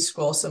 so you can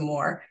scroll some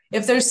more.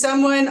 If there's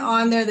someone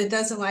on there that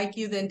doesn't like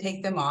you, then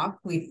take them off.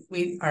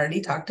 We've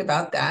already talked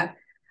about that.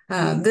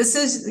 This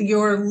is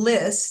your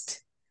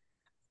list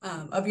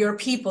of your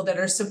people that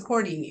are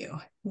supporting you.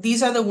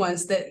 These are the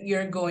ones that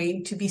you're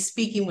going to be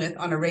speaking with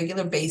on a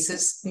regular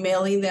basis,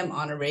 mailing them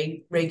on a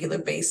regular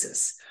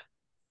basis.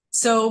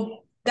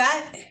 So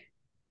that,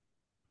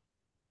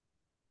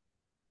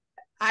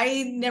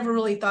 I never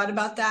really thought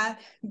about that,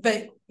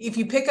 but if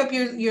you pick up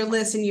your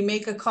list and you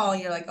make a call,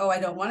 you're like, oh, I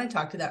don't want to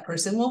talk to that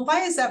person. Well,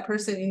 why is that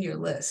person in your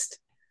list?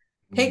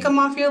 Take them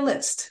off your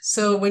list.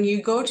 So when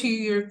you go to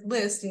your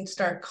list and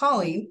start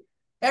calling,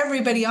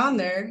 everybody on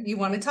there you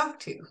want to talk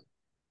to.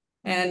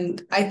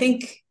 And I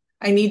think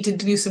I need to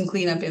do some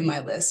cleanup in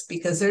my list,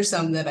 because there's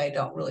some that I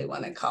don't really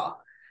want to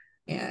call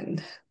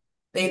and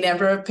they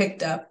never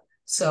picked up.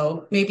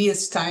 So maybe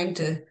it's time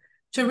to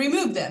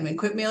remove them and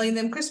quit mailing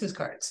them Christmas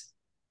cards.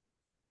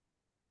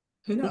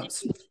 Who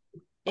knows?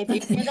 If you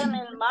put them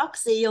in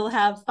Moxie, you'll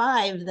have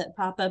 5 that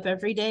pop up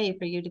every day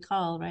for you to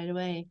call right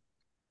away.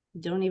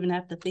 You don't even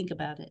have to think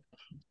about it.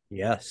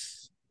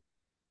 Yes,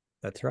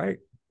 that's right.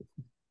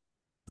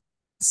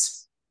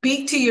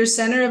 Speak to your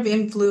center of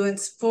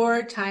influence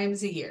 4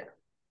 times a year.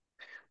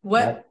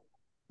 What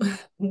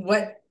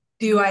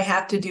do I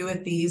have to do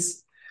with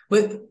these,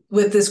 with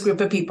this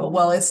group of people?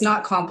 Well, it's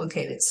not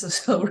complicated,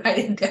 so write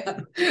it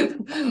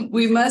down.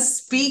 We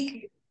must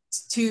speak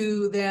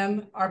to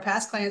them, our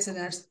past clients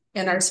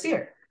in our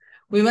sphere.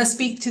 We must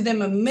speak to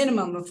them a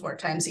minimum of 4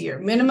 times a year.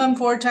 Minimum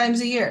 4 times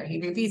a year. He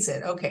repeats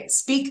it. Okay,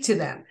 speak to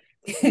them.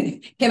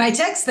 Can I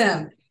text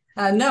them?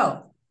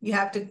 No, you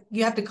have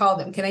to call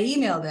them. Can I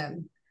email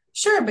them?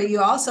 Sure, but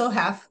you also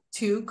have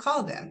to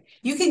call them.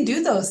 You can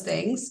do those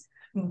things,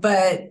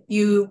 but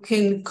you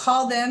can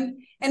call them,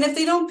 and if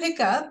they don't pick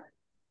up,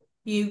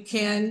 you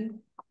can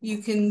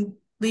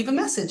leave a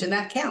message, and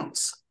that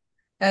counts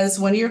as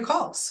one of your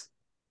calls.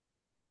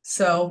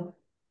 So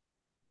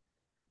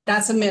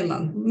that's a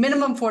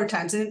minimum 4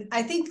 times. And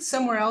I think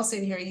somewhere else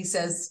in here he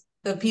says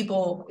the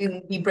people,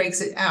 and he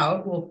breaks it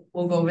out. We'll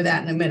go over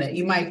that in a minute.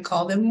 You might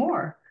call them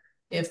more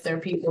if they're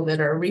people that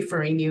are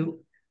referring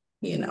you,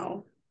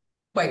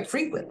 quite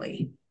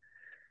frequently.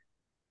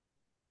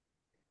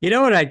 You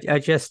know what I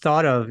just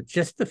thought of?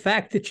 Just the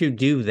fact that you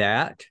do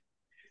that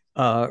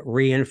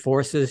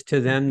reinforces to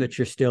them that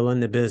you're still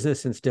in the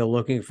business and still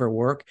looking for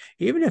work,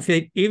 even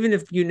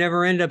if you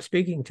never end up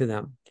speaking to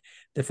them.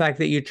 The fact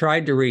that you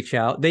tried to reach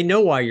out, they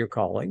know why you're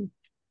calling.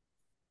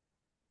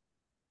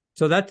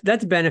 So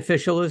that's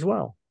beneficial as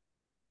well.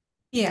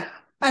 Yeah.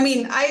 I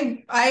mean,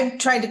 I've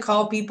tried to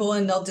call people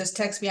and they'll just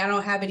text me, I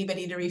don't have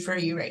anybody to refer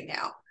you right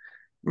now.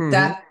 Mm-hmm.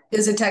 That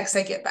is a text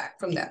I get back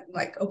from them.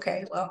 Like,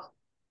 okay, well,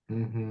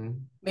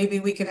 maybe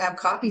we could have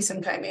coffee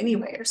sometime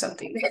anyway or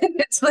something.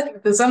 It's like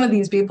some of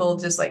these people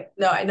just like,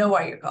 no, I know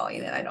why you're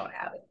calling and I don't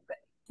have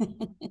it.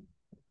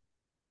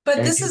 But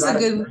this is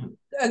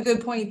a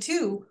good point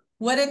too.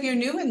 What if you're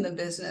new in the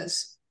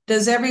business?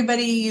 Does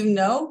everybody you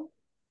know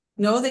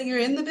that you're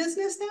in the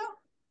business now?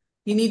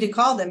 You need to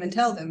call them and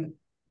tell them,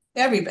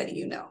 everybody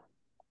you know.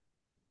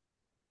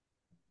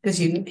 Because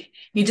you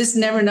just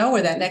never know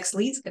where that next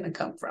lead's going to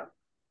come from.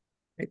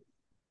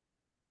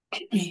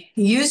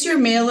 Use your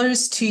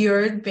mailers to your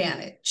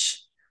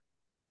advantage.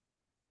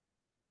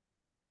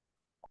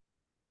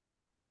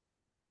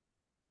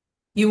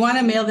 You want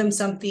to mail them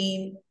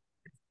something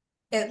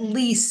at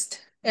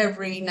least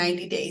every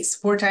 90 days,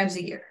 4 times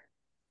a year.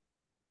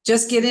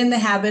 Just get in the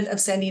habit of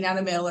sending out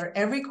a mailer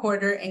every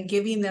quarter and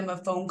giving them a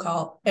phone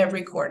call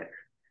every quarter.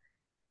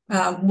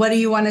 What do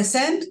you want to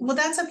send? Well,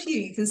 that's up to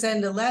you. You can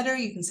send a letter,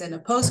 you can send a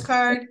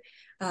postcard.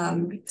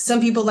 Some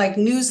people like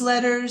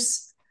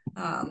newsletters,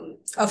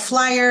 a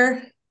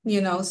flyer,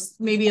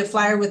 maybe a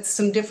flyer with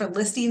some different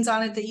listings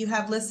on it that you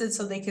have listed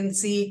so they can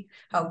see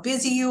how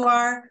busy you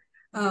are.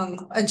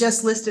 A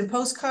just listed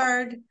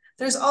postcard.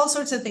 There's all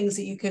sorts of things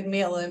that you could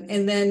mail them.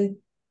 And then,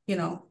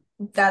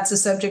 that's a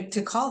subject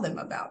to call them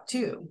about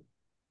too.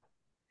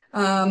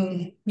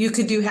 You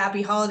could do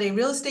happy holiday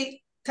real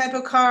estate type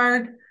of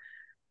card.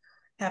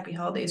 Happy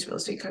holidays real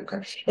estate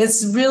card.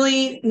 It's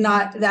really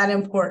not that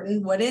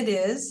important what it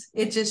is.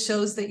 It just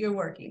shows that you're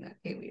working.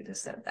 Okay, we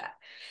just said that.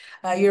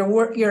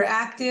 You're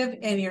active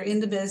and you're in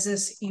the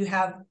business. You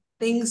have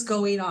things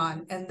going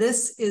on, and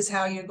this is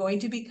how you're going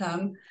to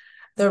become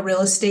the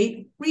real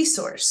estate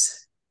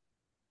resource.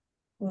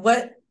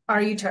 What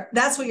are you?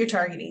 That's what you're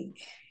targeting,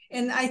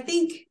 and I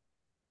think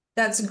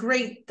that's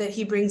great that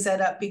he brings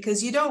that up,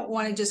 because you don't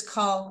want to just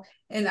call.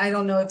 And I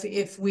don't know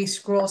if we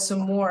scroll some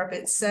more, if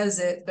it says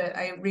it, but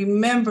I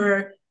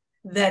remember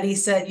that he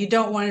said, you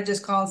don't want to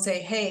just call and say,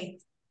 hey,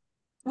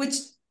 which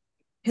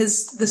the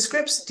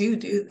scripts do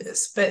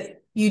this,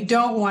 but you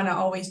don't want to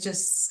always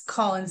just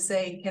call and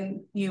say,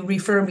 can you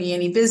refer me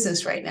any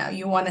business right now?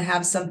 You want to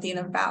have something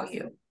of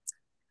value.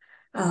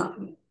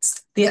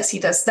 Yes, he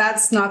does.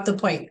 That's not the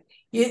point.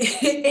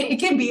 It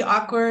can be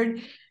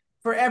awkward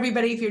for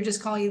everybody if you're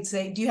just calling and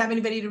say, do you have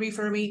anybody to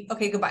refer me?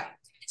 Okay, goodbye.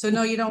 So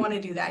no, you don't want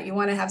to do that. You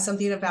want to have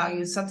something of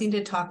value, something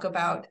to talk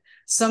about,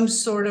 some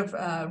sort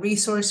of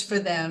resource for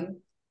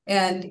them.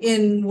 And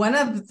in one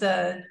of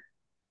the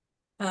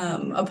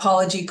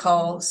apology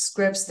call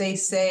scripts, they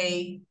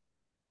say,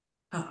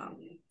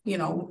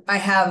 I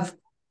have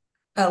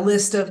a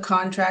list of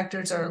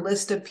contractors or a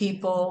list of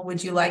people.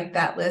 Would you like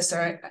that list?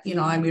 Or,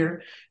 I'm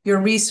your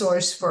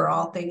resource for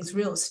all things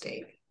real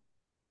estate.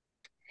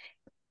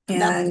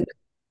 And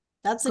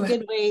that's a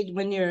good way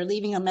when you're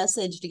leaving a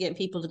message to get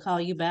people to call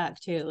you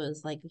back too.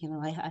 Is like,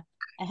 I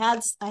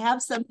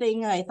have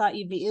something I thought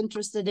you'd be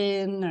interested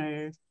in,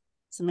 or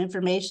some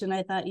information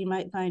I thought you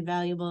might find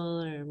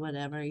valuable, or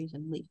whatever. You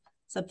can leave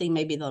something,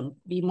 maybe they'll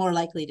be more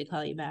likely to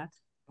call you back.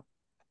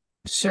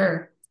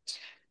 Sure.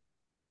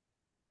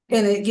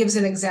 And it gives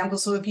an example.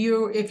 So if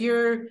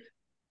you're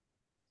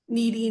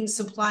needing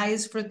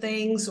supplies for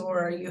things,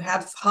 or you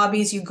have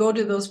hobbies, you go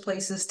to those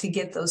places to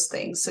get those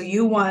things. So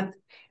you want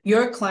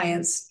your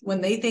clients,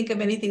 when they think of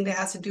anything that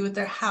has to do with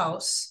their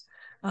house,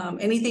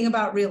 anything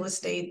about real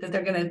estate, that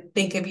they're going to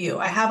think of you.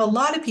 I have a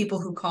lot of people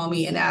who call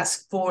me and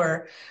ask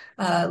for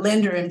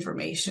lender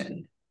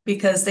information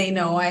because they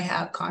know I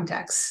have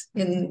contacts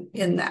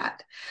in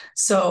that.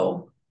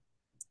 So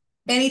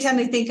anytime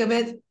they think of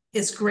it,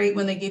 it's great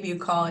when they give you a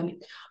call,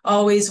 and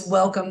always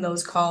welcome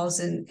those calls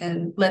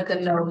and let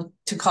them know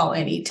to call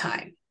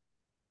anytime.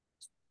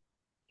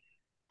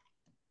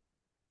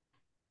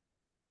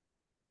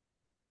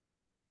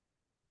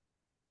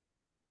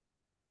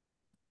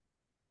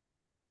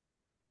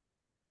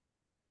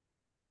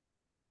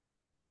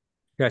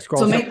 Okay,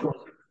 scroll.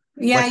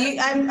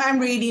 Yeah, I'm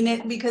reading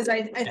it because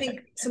I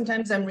think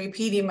sometimes I'm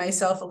repeating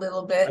myself a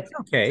little bit. That's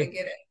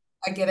okay.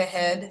 I get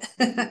ahead.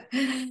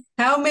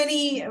 How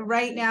many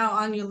right now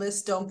on your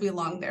list don't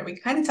belong there? We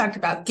kind of talked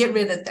about get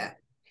rid of them.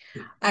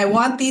 I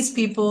want these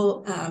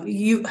people,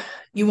 you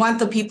want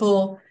the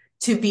people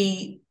to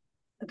be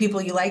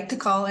people you like to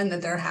call and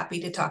that they're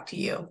happy to talk to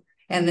you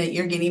and that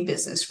you're getting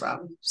business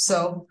from.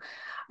 So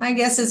I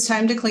guess it's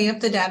time to clean up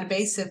the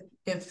database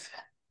if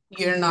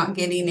you're not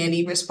getting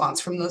any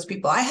response from those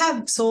people. I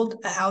have sold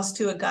a house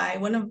to a guy,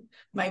 one of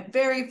my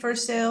very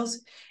first sales,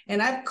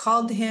 and I've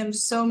called him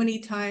so many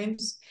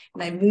times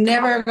and I've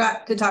never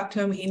got to talk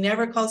to him. He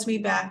never calls me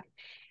back.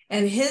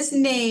 And his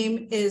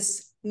name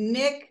is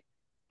Nick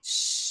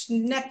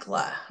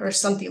Schneckla or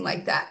something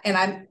like that. And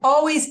I'm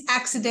always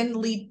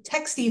accidentally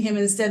texting him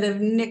instead of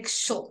Nick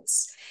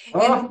Schultz.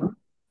 And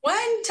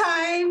one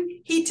time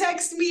he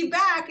texted me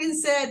back and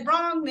said,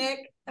 wrong,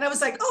 Nick. And I was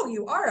like, oh,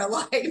 you are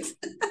alive.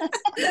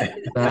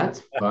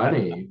 That's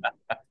funny.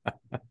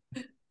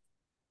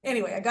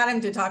 Anyway, I got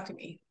him to talk to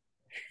me.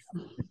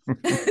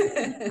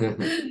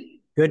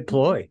 Good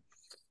ploy.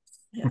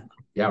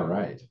 Yeah,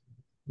 right.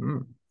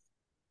 Mm.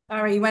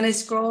 All right, you want to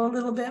scroll a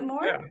little bit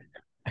more? Yeah.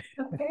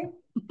 Okay.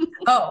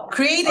 Oh,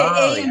 create an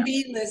A and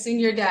B list in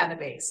your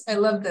database. I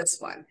love this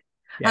one.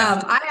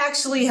 Yeah. I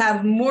actually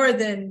have more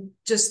than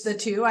just the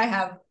two. I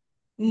have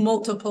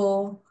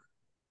multiple.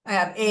 I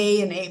have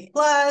A and A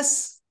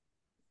plus,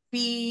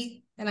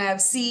 B, and I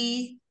have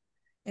C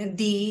and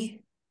D.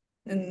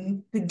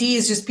 And the D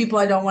is just people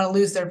I don't want to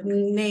lose their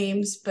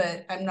names,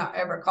 but I'm not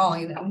ever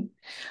calling them.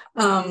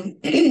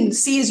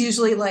 C is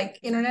usually like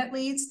internet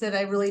leads that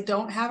I really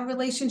don't have a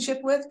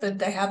relationship with,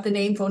 but I have the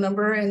name, phone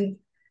number, and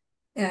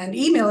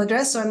email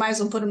address, so I might as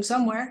well put them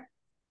somewhere.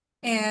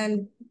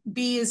 And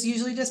B is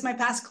usually just my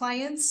past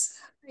clients.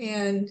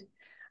 And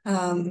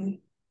A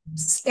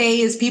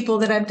is people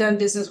that I've done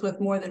business with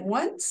more than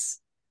once.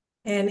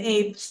 And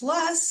A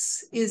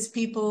plus is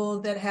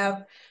people that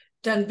have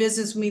done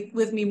business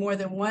with me more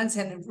than once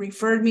and have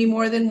referred me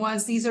more than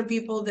once. These are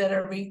people that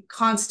are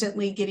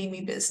constantly getting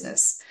me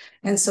business.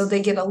 And so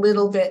they get a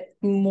little bit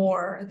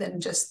more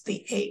than just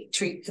the A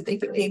treat. They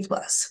get A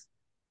plus.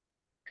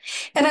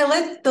 And I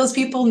let those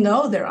people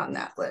know they're on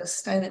that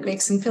list and it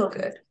makes them feel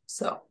good.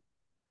 So,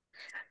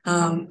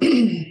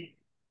 okay.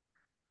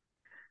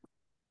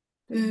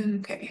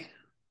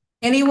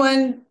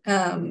 Anyone,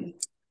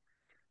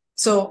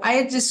 so I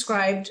had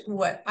described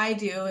what I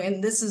do,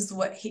 and this is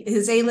what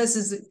his A list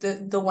is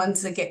the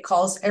ones that get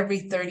calls every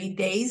 30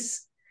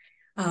 days.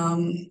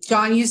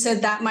 John, you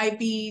said that might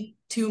be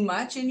too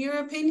much in your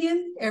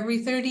opinion, every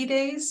 30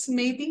 days,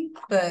 maybe,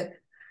 but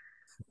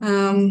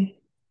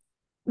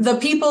the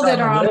people that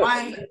are on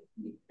my,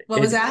 what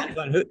was that?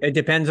 It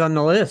depends on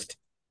the list.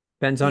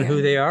 Depends on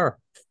who they are.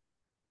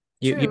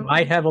 You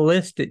might have a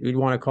list that you'd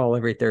want to call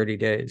every 30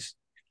 days.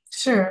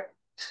 Sure.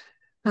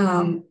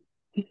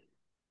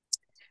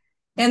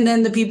 And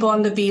then the people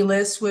on the B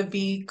list would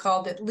be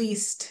called at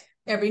least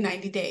every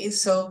 90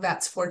 days. So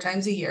that's 4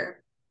 times a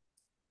year.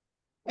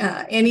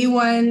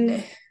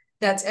 Anyone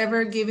that's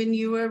ever given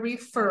you a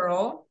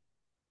referral.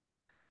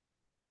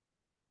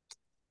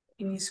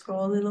 Can you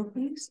scroll a little,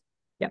 please?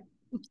 Yep.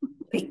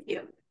 Thank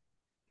you.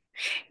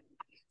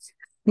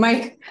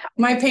 My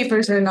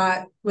papers are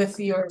not with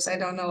yours. I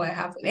don't know what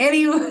happened.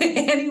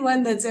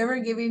 Anyone that's ever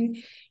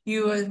given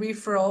you a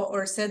referral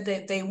or said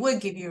that they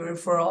would give you a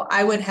referral,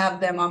 I would have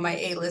them on my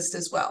A list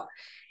as well.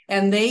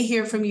 And they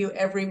hear from you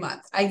every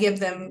month. I give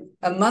them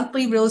a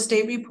monthly real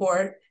estate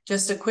report,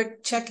 just a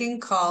quick check-in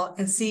call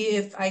and see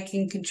if I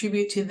can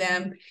contribute to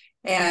them.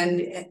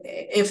 And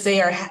if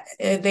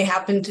they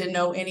happen to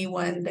know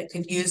anyone that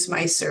could use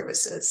my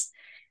services.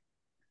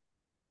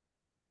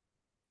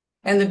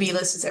 And the B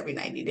list is every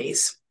 90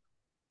 days.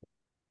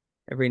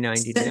 Every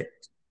 90 days.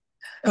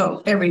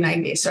 Oh, every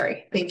 90 days.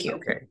 Sorry. Thank you.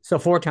 Okay. So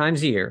 4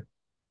 times a year.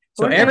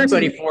 So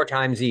everybody 4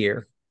 times a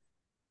year.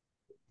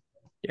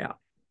 Yeah.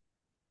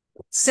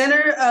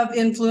 Center of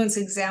influence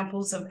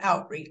examples of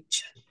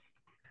outreach.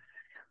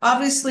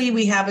 Obviously,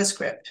 we have a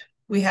script.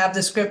 We have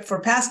the script for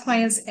past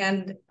clients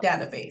and the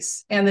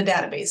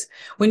database.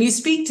 When you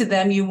speak to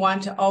them, you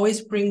want to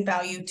always bring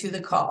value to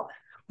the call.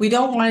 We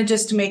don't want to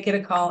just make it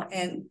a call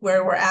and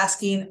where we're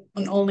asking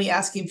and only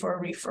asking for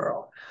a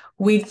referral.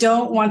 We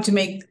don't want to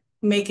make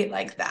it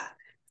like that.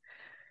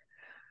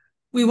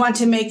 We want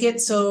to make it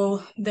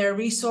so we're their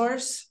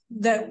resource,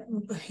 we're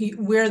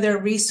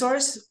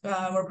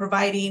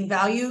providing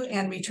value,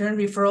 and return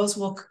referrals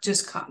will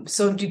just come.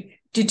 So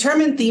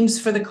determine themes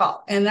for the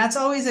call. And that's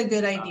always a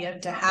good idea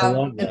to have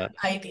an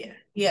idea.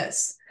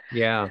 Yes.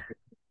 Yeah.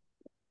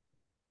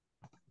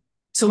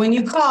 So when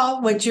you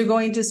call, what you're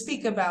going to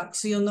speak about,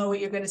 so you'll know what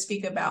you're going to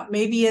speak about.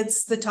 Maybe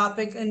it's the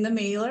topic in the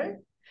mailer.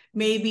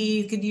 Maybe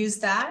you could use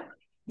that.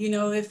 You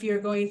know, if you're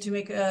going to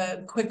make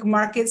a quick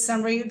market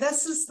summary,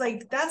 that's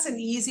an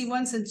easy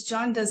one since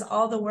John does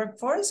all the work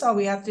for us. All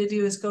we have to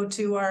do is go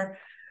to our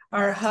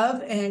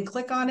hub and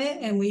click on it,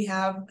 and we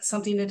have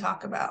something to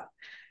talk about.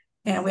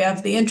 And we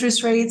have the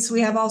interest rates.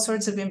 We have all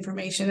sorts of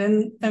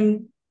information.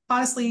 And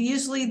honestly,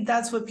 usually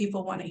that's what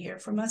people want to hear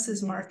from us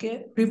is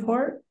market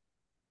report.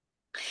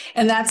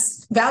 And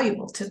that's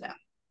valuable to them.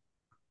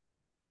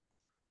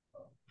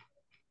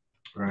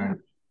 Right.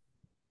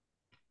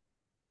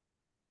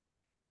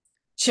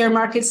 Share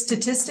market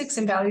statistics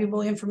and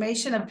valuable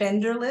information, a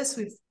vendor list.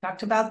 We've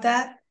talked about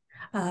that.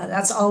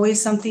 That's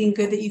always something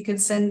good that you can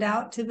send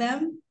out to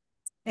them.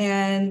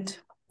 And,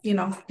 you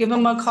know, give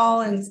them a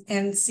call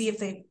and see if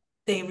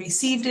they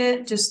received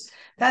it. Just,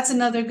 that's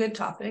another good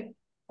topic.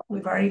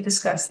 We've already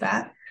discussed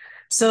that.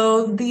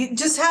 So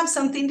just have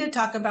something to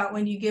talk about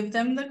when you give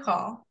them the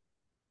call.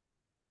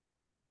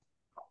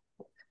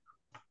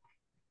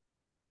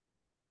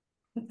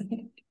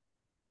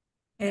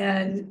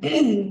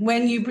 And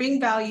when you bring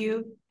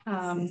value,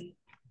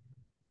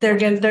 they're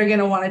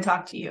gonna want to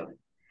talk to you.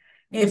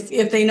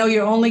 If they know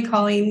you're only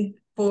calling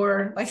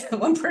for, like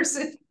one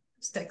person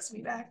just text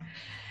me back,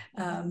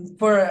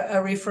 for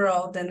a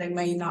referral, then they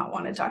may not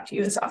want to talk to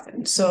you as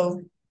often.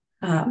 So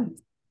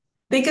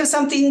think of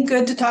something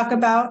good to talk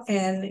about,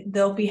 and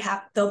they'll be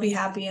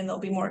happy and they'll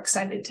be more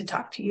excited to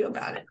talk to you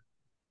about it.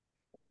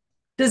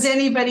 Does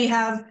anybody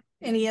have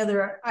any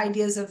other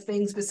ideas of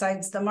things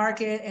besides the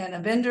market and a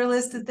vendor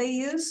list that they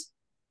use?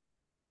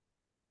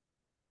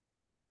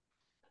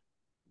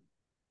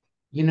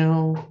 You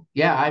know,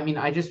 yeah, I mean,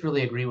 I just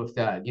really agree with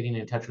getting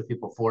in touch with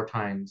people 4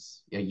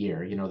 times a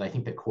year. You know, I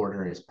think the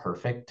quarter is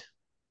perfect.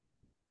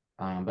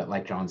 But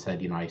like John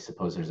said, you know, I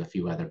suppose there's a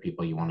few other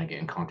people you want to get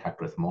in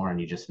contact with more, and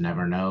you just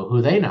never know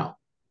who they know.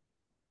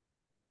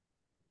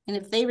 And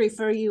if they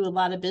refer you a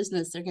lot of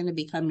business, they're going to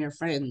become your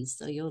friends.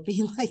 So you'll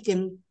be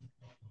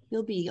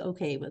you'll be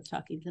okay with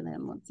talking to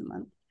them once a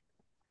month.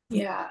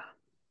 Yeah.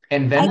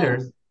 And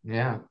vendors,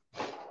 yeah.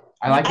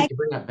 I like that you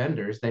bring up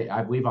vendors.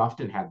 We've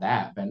often had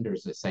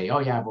vendors that say, oh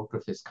yeah, I've worked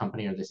with this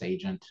company or this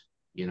agent,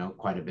 you know,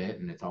 quite a bit,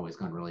 and it's always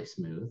gone really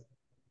smooth.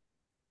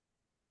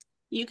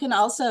 You can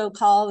also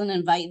call and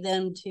invite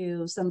them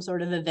to some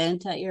sort of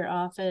event at your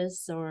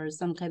office or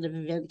some kind of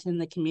event in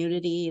the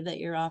community that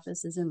your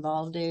office is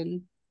involved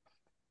in.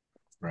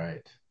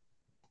 Right.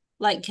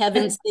 Like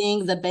Kevin's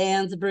thing, the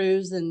bands,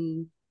 brews,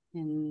 and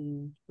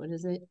what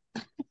is it?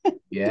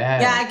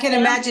 Yeah. Yeah, I can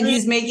imagine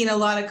he's making a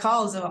lot of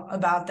calls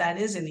about that,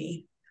 isn't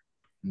he?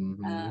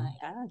 Mm-hmm.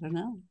 I don't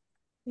know.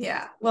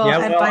 Yeah. Well,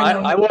 yeah,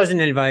 well, I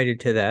wasn't invited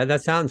to that.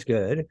 That sounds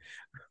good.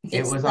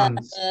 It was on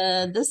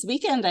this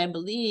weekend, I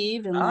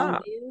believe, in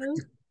Longview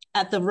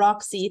at the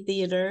Roxy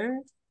Theater.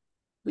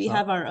 We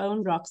have our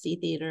own Roxy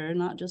Theater,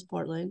 not just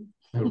Portland.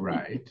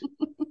 Right.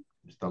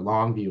 It's the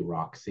Longview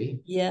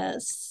Roxy.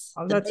 Yes.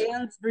 The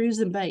bands, brews,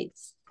 and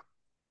bites.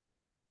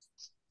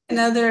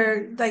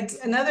 Another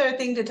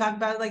thing to talk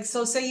about, like,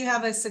 so say you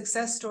have a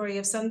success story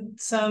of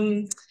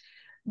somebody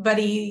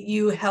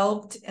you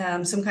helped,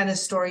 some kind of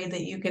story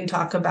that you can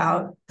talk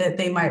about that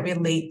they might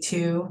relate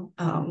to.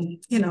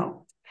 You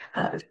know,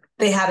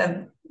 they had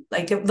a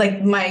like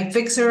my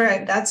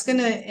fixer. That's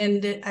gonna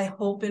end it, I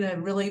hope, in a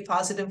really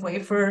positive way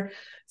for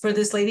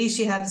this lady.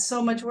 She had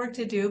so much work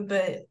to do,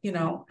 but you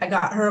know, I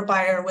got her a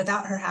buyer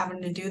without her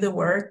having to do the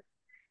work,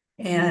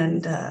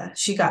 and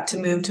she got to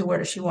move to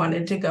where she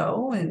wanted to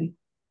go, and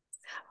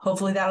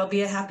hopefully that'll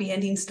be a happy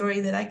ending story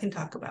that I can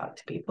talk about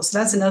to people. So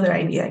that's another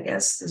idea, I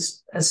guess,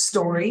 is a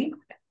story.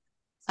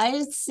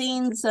 I've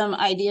seen some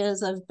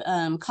ideas of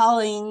call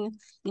and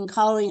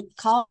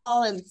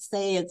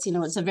say it's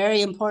a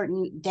very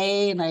important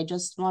day, and I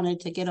just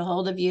wanted to get a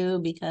hold of you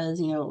because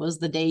it was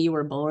the day you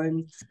were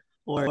born,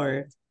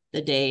 or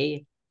the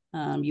day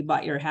you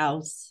bought your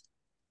house.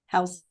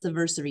 House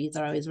anniversaries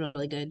are always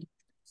really good.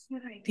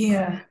 Good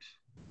idea.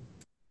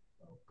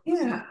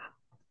 Yeah.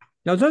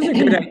 No, those are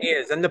good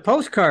ideas. And the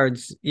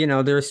postcards,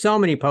 there are so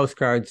many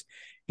postcards,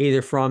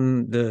 either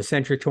from the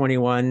Century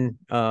 21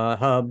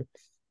 hub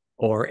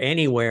or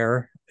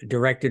anywhere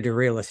directed to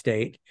real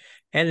estate.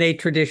 And they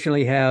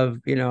traditionally have,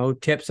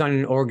 tips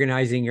on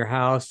organizing your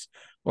house,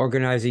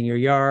 organizing your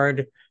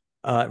yard,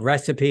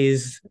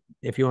 recipes.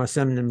 If you want to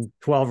send them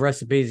 12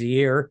 recipes a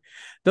year,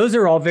 those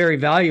are all very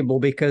valuable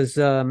because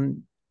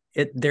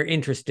they're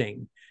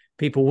interesting.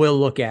 People will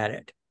look at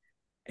it.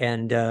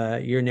 And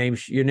your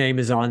name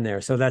is on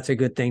there. So that's a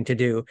good thing to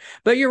do.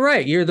 But you're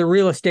right. You're the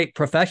real estate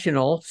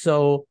professional.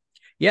 So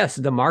yes,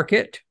 the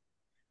market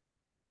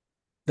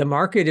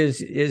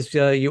is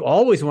you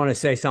always want to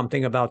say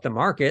something about the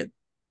market.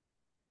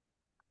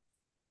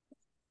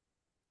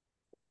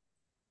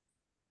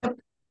 Can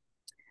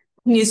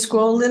you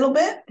scroll a little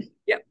bit?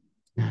 Yep.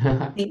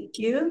 Thank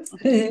you.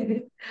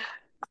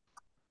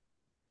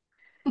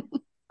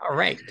 All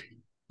right.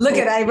 Look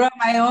at, I wrote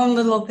my own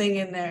little thing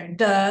in there.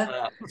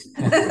 Duh.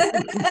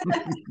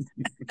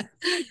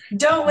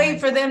 Don't wait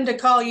for them to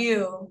call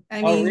you.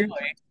 I mean, really?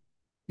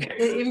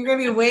 You're going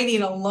to be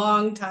waiting a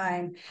long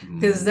time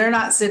because they're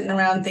not sitting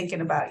around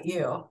thinking about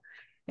you.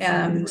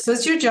 So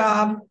it's your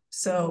job.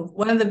 So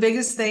one of the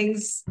biggest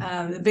things,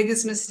 the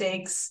biggest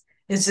mistakes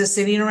is just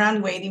sitting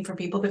around waiting for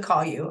people to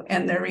call you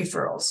and their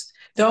referrals.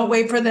 Don't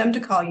wait for them to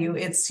call you.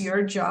 It's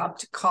your job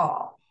to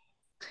call.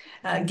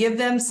 Give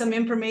them some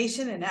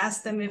information and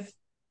ask them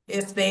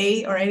if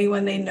they or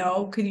anyone they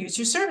know could use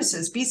your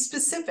services. Be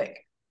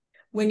specific.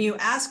 When you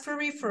ask for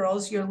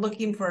referrals, you're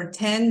looking for a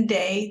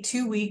 10-day,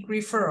 2-week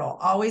referral.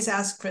 Always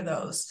ask for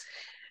those.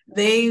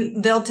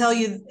 They'll tell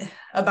you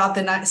about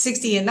the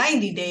 60 and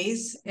 90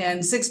 days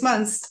and 6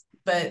 months,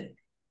 but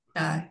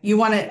you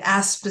want to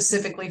ask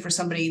specifically for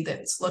somebody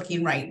that's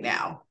looking right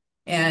now,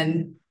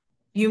 and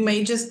you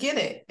may just get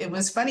it. It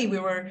was funny. We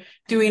were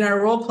doing our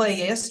role play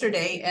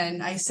yesterday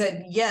and I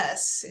said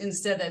yes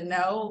instead of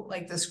no,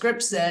 like the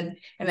script said,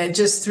 and it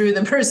just threw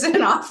the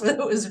person off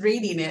that was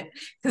reading it,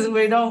 because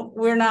we're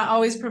not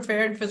always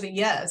prepared for the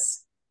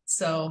yes.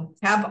 So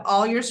have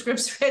all your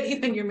scripts ready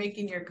when you're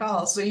making your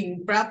call so you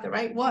can grab the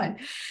right one.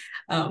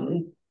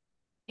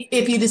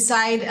 If you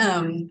decide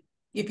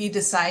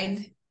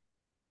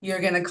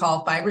you're going to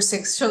call 5 or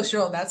 6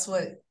 social, that's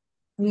what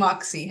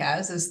Moxie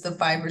has, is the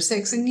 5 or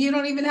 6, and you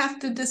don't even have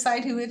to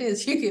decide who it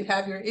is. You could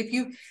have if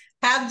you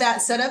have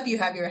that set up, you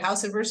have your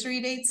house anniversary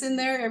dates in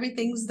there,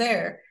 everything's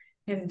there.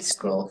 And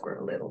scroll for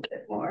a little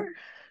bit more.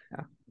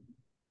 Yeah.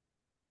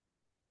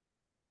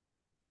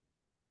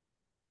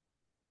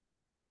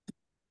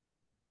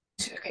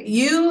 Okay,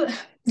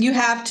 you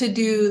have to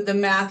do the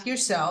math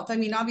yourself. I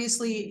mean,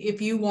 obviously,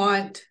 if you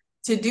want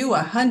to do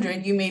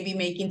 100, you may be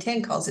making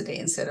 10 calls a day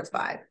instead of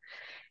 5.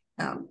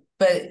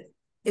 But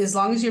as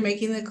long as you're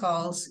making the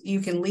calls, you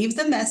can leave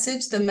the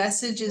message. The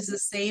message is the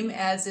same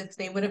as if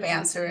they would have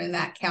answered, and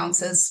that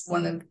counts as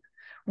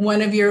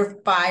one of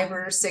your 5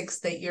 or 6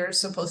 that you're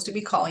supposed to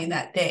be calling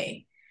that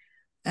day.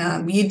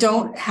 You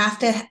don't have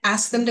to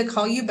ask them to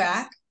call you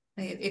back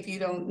if you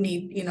don't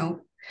need,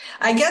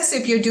 I guess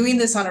if you're doing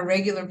this on a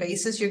regular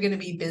basis, you're going to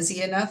be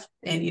busy enough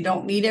and you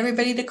don't need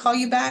everybody to call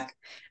you back.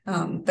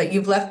 But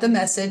you've left the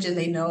message and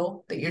they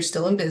know that you're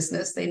still in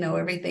business. They know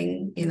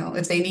everything,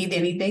 if they need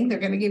anything, they're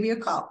going to give you a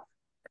call.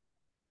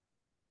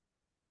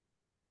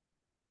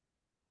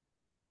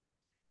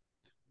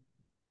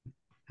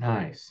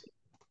 Nice.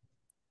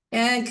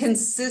 And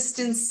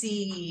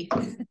consistency.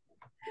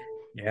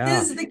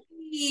 Yeah. Is the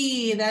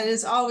key. That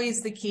is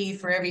always the key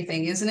for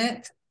everything, isn't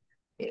it?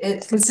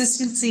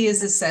 Consistency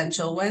is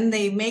essential. When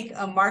they make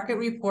a market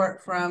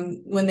report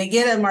when they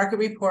get a market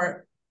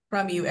report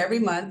from you every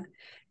month,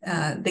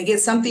 they get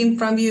something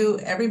from you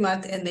every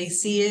month and they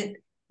see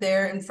it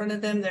there in front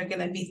of them, they're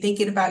going to be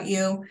thinking about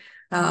you.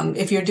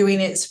 If you're doing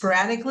it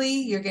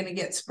sporadically, you're going to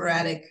get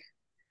sporadic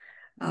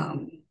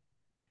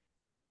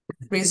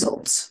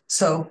results.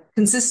 So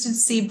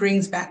consistency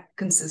brings back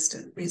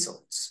consistent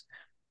results.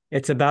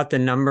 It's about the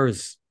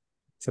numbers.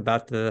 It's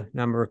about the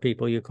number of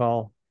people you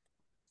call.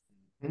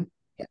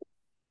 Yeah.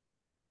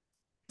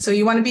 So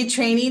you want to be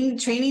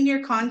training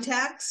your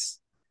contacts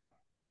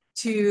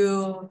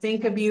to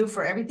think of you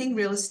for everything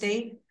real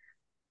estate.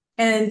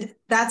 And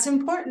that's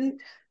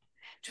important.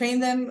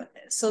 Train them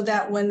so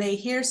that when they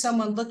hear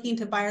someone looking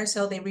to buy or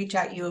sell, they reach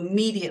out to you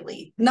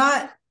immediately,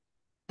 not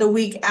the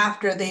week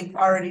after they've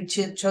already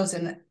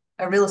chosen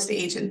a real estate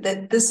agent.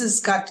 That this has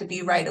got to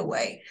be right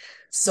away.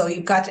 So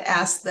you've got to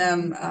ask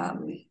them,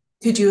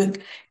 could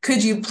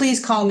you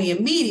please call me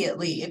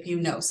immediately if you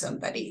know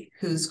somebody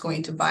who's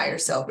going to buy or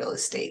sell real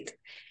estate?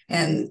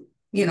 And,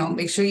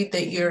 make sure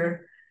that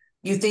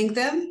you thank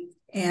them.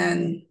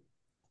 And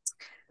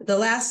the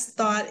last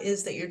thought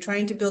is that you're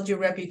trying to build your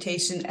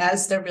reputation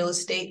as the real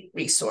estate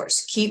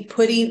resource. Keep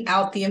putting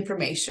out the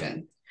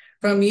information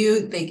from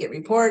you. They get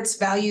reports,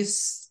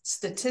 values,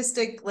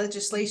 statistic,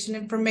 legislation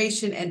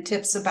information, and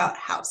tips about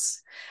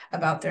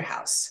their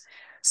house,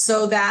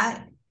 so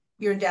that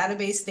your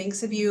database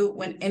thinks of you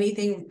when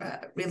anything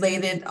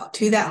related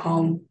to that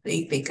home,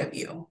 they think of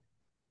you.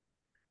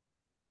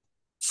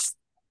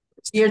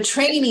 You're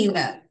training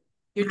them.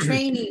 You're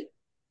training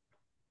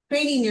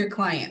your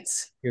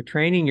clients. You're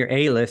training your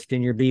A list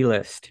and your B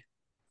list.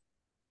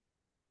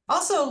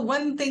 Also,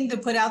 one thing to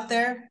put out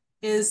there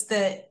is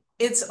that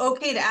it's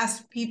okay to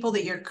ask people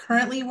that you're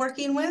currently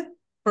working with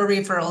for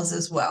referrals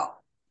as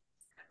well.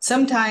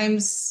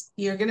 Sometimes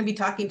you're going to be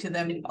talking to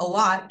them a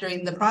lot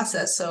during the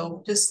process.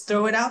 So just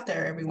throw it out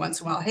there every once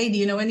in a while. Hey, do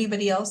you know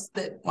anybody else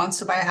that wants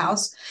to buy a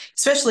house?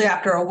 Especially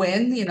after a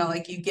win,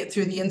 like you get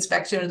through the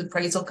inspection or the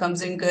appraisal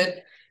comes in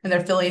good and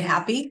they're feeling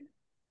happy.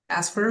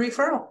 Ask for a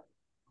referral.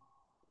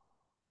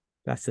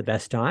 That's the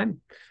best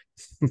time.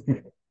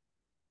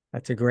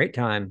 That's a great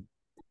time.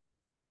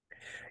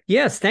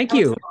 Yes, thank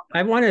you.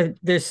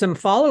 There's some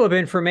follow-up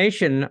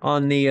information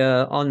on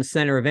the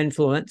Center of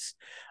Influence.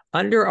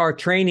 Under our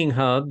training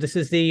hub, this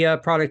is the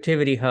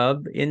productivity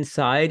hub.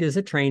 Inside is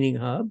a training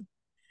hub.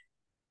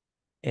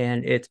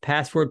 And it's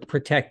password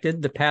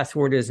protected. The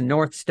password is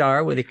North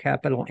Star with a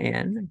capital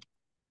N.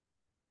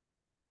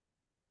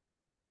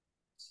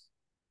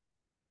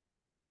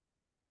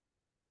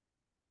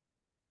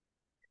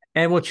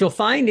 And what you'll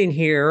find in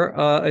here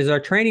is our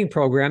training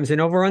programs.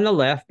 And over on the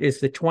left is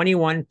the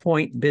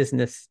 21-point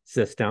business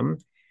system.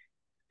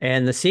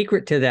 And the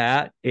secret to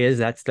that is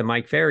that's the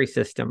Mike Ferry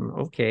system.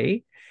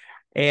 Okay.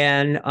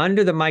 And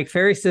under the Mike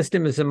Ferry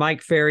system is the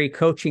Mike Ferry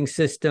coaching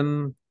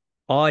system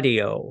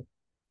audio.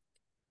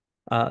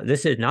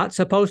 This is not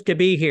supposed to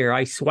be here.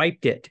 I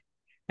swiped it.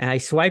 And I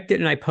swiped it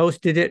and I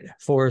posted it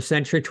for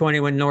Century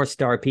 21 North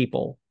Star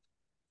people.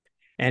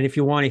 And if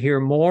you want to hear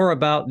more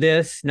about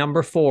this,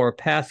 number 4,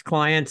 past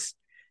clients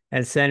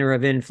and center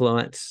of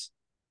influence.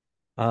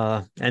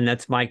 And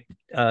that's Mike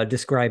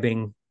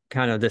describing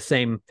kind of the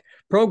same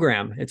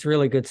program. It's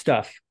really good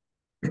stuff.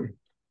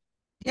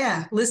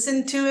 Yeah,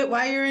 listen to it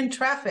while you're in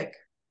traffic.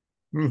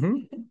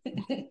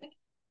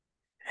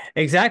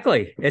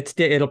 Exactly.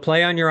 It'll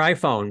play on your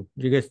iPhone.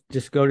 You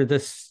just go to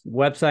this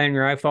website on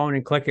your iPhone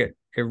and click it.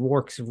 It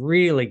works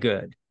really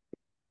good.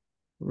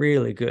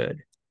 Really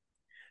good.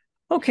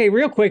 Okay,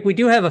 real quick, we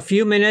do have a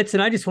few minutes,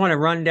 and I just want to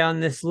run down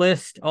this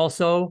list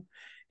also.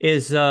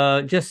 Is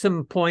just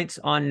some points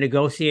on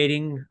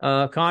negotiating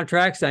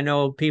contracts. I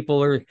know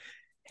people are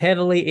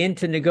heavily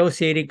into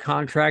negotiating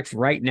contracts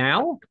right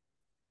now.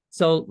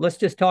 So let's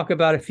just talk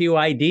about a few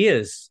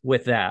ideas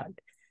with that.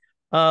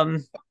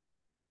 And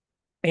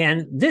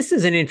this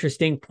is an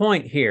interesting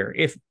point here.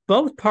 If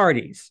both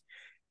parties,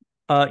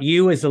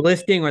 you as the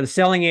listing or the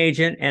selling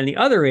agent and the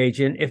other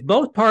agent, if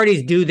both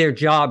parties do their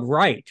job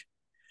right,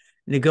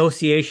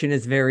 negotiation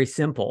is very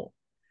simple.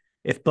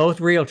 If both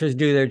realtors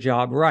do their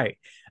job right.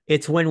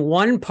 It's when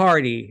one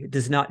party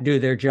does not do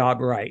their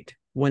job right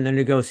when the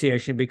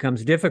negotiation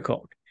becomes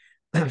difficult.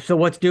 So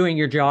what's doing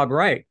your job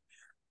right?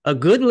 A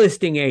good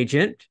listing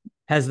agent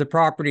has the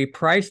property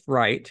priced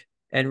right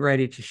and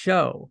ready to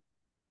show.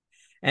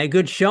 And a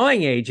good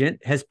showing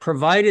agent has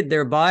provided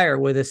their buyer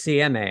with a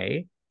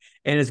CMA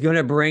and is going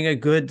to bring a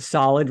good,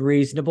 solid,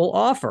 reasonable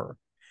offer.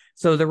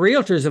 So the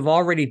realtors have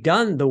already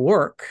done the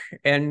work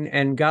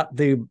and got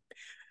the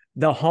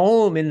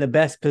home in the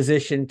best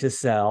position to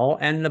sell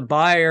and the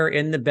buyer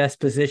in the best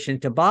position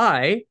to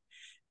buy.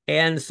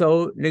 And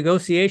so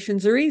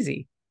negotiations are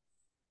easy.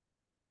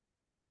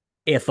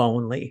 If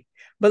only.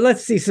 But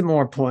let's see some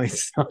more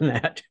points on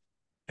that.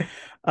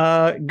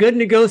 Good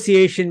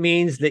negotiation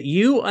means that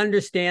you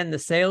understand the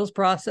sales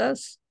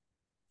process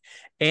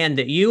and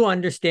that you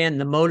understand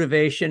the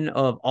motivation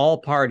of all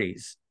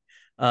parties,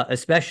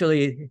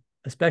 especially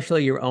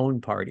your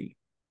own party.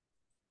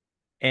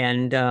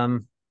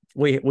 And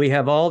we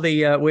have all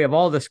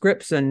the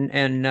scripts and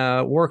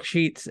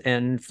worksheets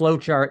and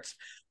flowcharts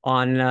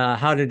on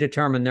how to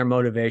determine their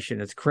motivation.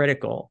 It's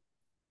critical.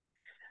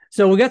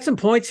 So we got some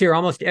points here.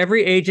 Almost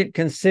every agent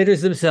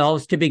considers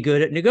themselves to be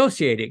good at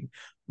negotiating.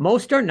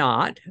 Most are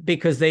not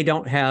because they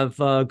don't have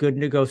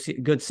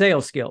good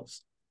sales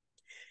skills.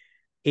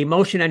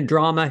 Emotion and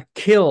drama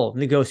kill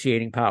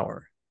negotiating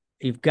power.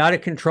 You've got to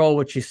control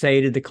what you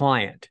say to the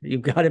client.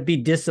 You've got to be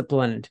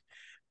disciplined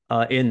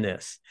in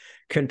this.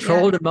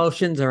 Controlled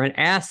emotions are an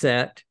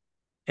asset,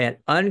 and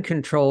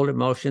uncontrolled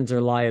emotions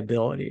are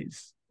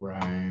liabilities.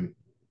 Right.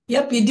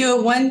 Yep, you do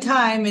it one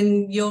time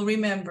and you'll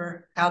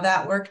remember how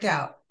that worked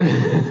out.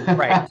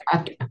 Right.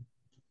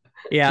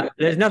 Yeah,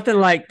 there's nothing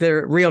like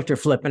the realtor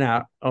flipping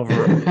out over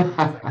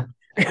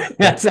it.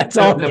 that's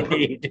all you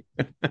need.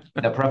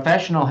 The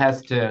professional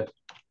has to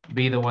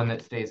be the one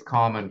that stays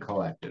calm and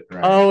collected,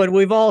 right? Oh, and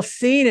we've all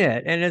seen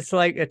it, and it's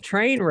like a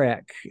train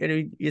wreck.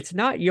 It's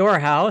not your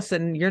house,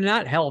 and you're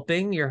not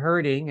helping, you're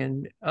hurting,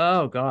 and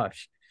oh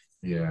gosh.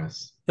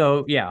 Yes.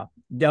 So yeah,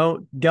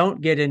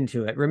 don't get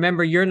into it.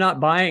 Remember, you're not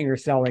buying or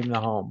selling the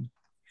home.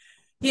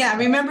 Yeah,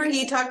 remember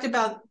he talked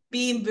about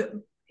being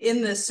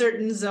in the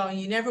certain zone.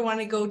 You never want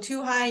to go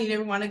too high, you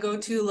never want to go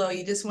too low.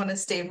 You just want to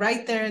stay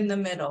right there in the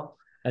middle.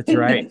 That's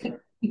right.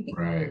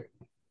 Right.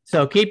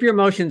 So keep your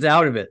emotions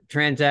out of it.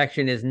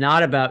 Transaction is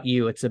not about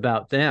you, it's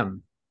about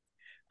them.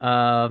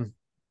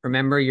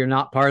 Remember, you're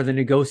not part of the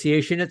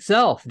negotiation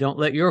itself. Don't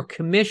let your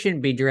commission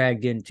be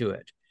dragged into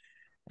it.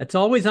 It's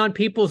always on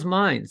people's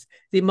minds.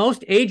 The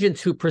most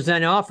agents who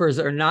present offers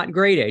are not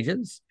great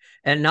agents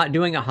and not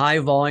doing a high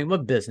volume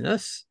of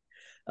business.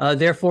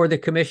 Therefore, the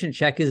commission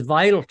check is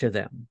vital to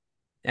them,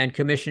 and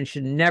commission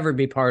should never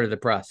be part of the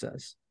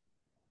process.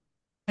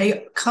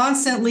 I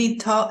constantly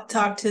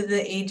talk to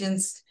the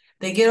agents.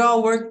 They get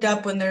all worked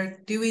up when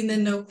they're doing the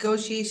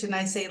negotiation.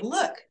 I say,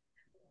 look,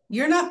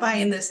 you're not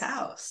buying this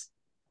house.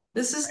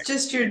 This is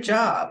just your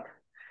job.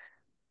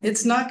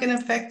 It's not going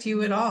to affect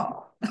you at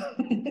all.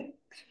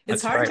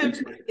 It's hard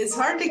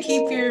to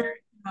keep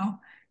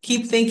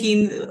keep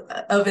thinking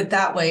of it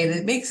that way, and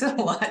it makes it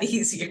a lot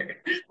easier.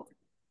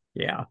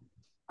 Yeah.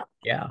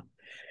 Yeah.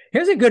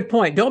 Here's a good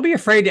point. Don't be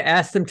afraid to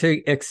ask them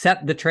to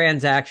accept the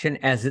transaction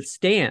as it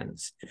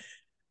stands.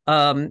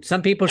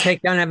 Some people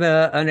take kind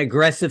of an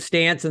aggressive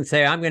stance and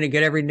say, I'm going to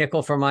get every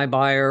nickel for my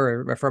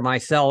buyer or for my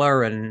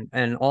seller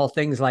and all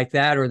things like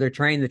that. Or they're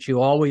trained that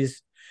you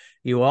always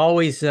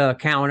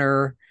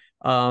counter.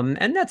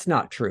 And that's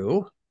not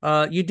true.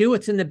 You do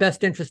what's in the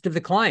best interest of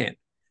the client.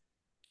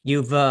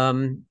 You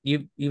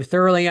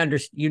thoroughly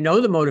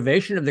know the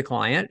motivation of the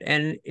client.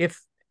 And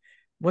if,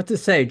 what to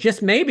say,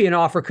 just maybe an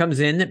offer comes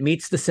in that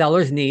meets the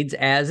seller's needs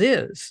as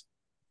is.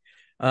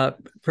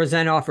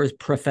 Present offers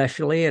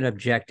professionally and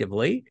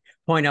objectively,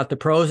 point out the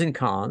pros and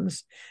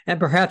cons, and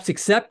perhaps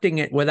accepting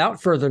it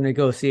without further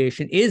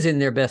negotiation is in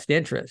their best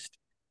interest.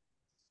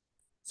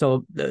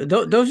 So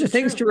those are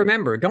things to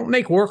remember. Don't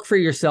make work for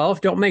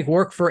yourself. Don't make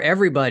work for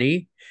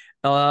everybody.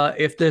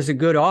 if there's a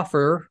good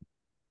offer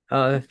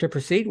to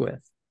proceed with.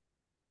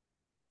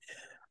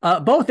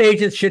 Both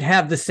agents should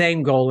have the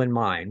same goal in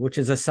mind, which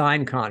is a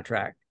signed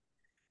contract.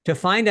 To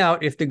find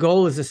out if the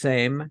goal is the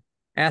same,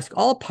 ask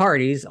all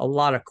parties a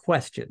lot of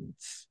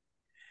questions.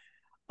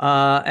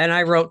 And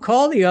I wrote,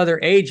 call the other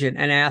agent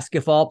and ask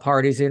if all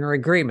parties are in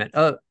agreement.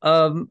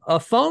 A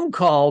phone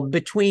call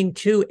between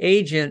two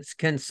agents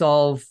can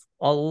solve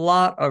a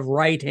lot of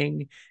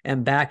writing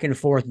and back and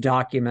forth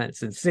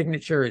documents and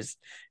signatures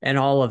and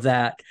all of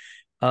that.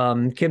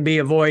 Can be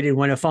avoided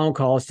when a phone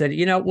call said,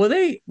 will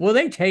they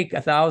take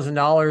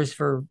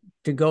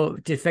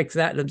 $1,000 to fix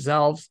that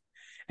themselves?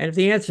 And if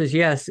the answer is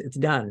yes, it's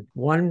done.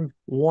 One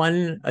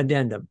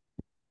addendum.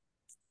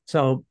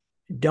 So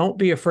don't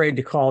be afraid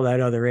to call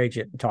that other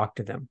agent and talk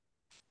to them.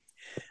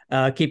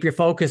 Keep your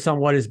focus on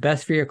what is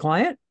best for your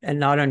client and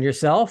not on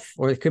yourself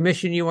or the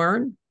commission you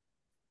earn.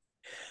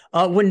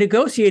 When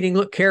negotiating,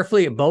 look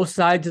carefully at both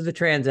sides of the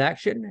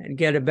transaction and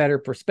get a better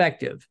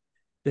perspective.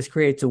 This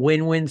creates a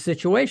win-win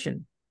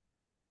situation.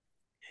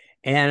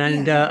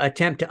 And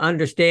attempt to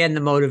understand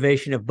the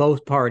motivation of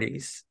both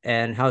parties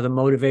and how the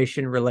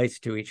motivation relates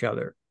to each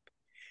other.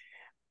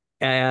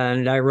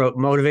 And I wrote,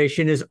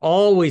 motivation is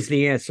always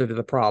the answer to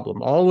the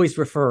problem. Always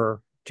refer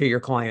to your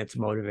client's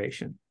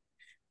motivation.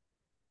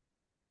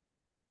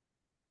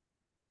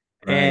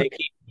 Right. And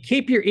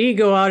keep your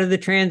ego out of the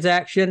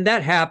transaction.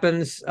 That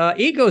happens.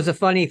 Ego is a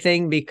funny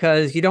thing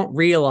because you don't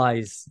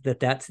realize that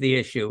that's the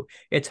issue.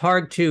 It's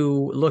hard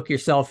to look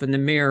yourself in the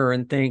mirror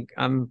and think,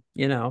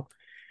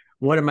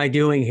 what am I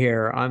doing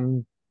here?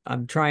 I'm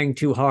trying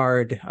too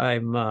hard.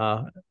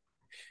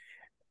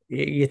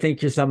 You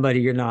think you're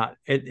somebody you're not.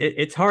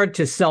 It's hard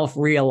to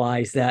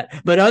self-realize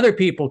that, but other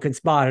people can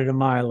spot it a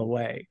mile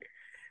away.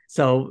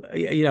 So,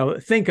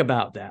 think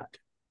about that.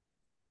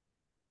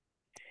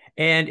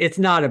 And it's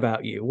not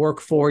about you.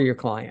 Work for your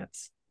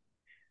clients.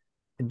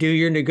 Do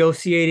your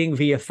negotiating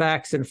via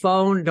fax and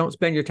phone. Don't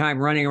spend your time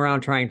running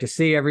around trying to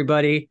see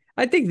everybody.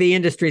 I think the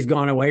industry's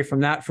gone away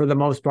from that for the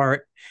most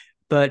part.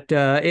 But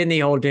in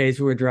the old days,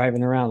 we were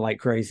driving around like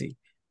crazy.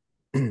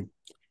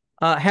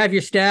 Have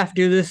your staff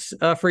do this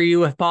for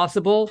you if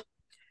possible.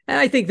 And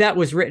I think that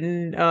was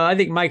written, I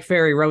think Mike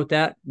Ferry wrote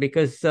that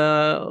because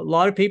a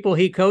lot of people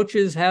he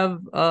coaches have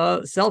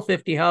sell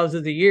 50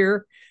 houses a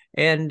year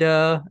and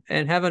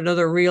have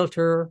another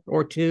realtor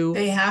or two.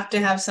 They have to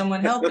have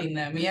someone helping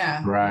them.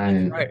 Yeah.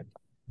 Right.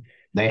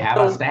 They have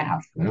a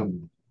staff.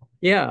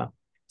 Yeah.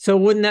 So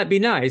wouldn't that be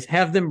nice?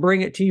 Have them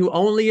bring it to you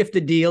only if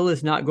the deal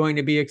is not going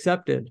to be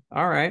accepted.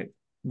 All right.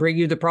 Bring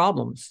you the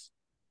problems.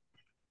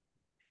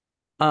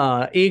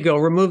 Ego,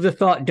 remove the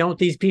thought, don't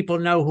these people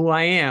know who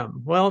I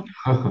am? Well,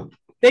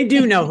 they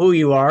do know who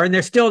you are, and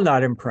they're still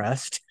not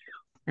impressed.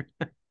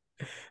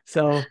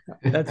 So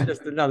that's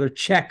just another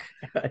check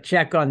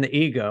on the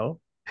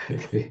ego.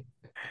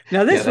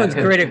 Now, this one's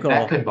critical.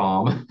 That could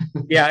bomb.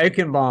 Yeah, it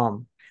can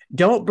bomb.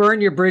 Don't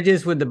burn your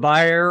bridges with the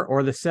buyer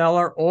or the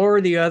seller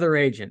or the other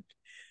agent.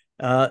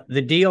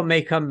 The deal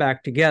may come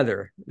back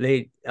together.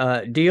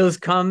 Deals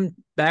come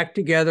back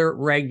together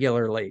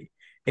regularly.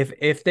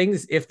 If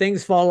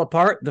things fall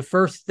apart, the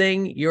first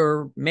thing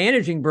your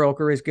managing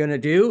broker is going to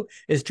do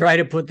is try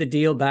to put the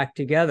deal back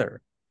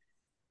together.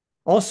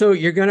 Also,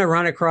 you're going to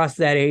run across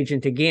that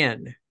agent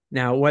again.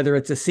 Now, whether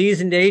it's a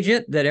seasoned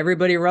agent that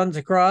everybody runs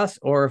across,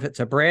 or if it's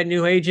a brand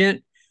new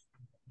agent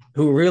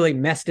who really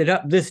messed it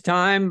up this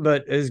time,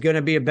 but is going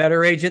to be a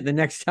better agent the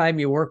next time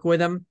you work with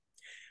them,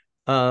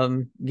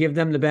 give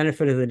them the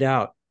benefit of the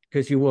doubt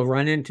because you will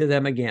run into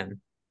them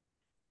again.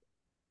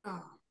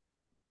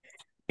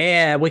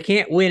 And we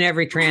can't win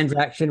every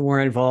transaction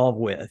we're involved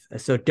with.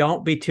 So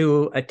don't be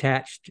too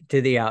attached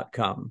to the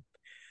outcome.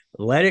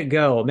 Let it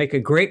go. Make a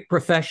great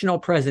professional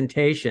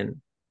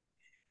presentation.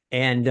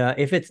 And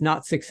if it's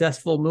not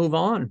successful, move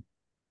on.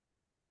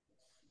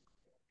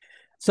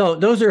 So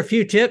those are a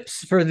few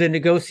tips for the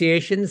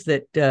negotiations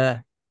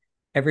that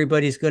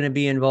everybody's going to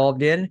be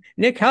involved in.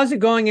 Nick, how's it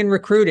going in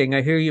recruiting?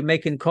 I hear you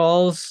making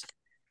calls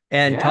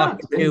and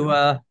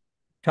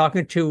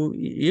talking to,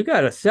 you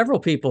got several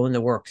people in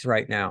the works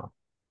right now.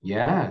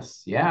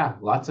 Yes. Yeah.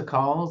 Lots of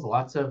calls,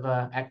 lots of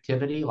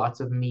activity, lots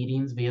of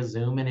meetings via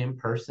Zoom and in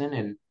person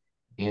and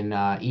in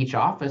each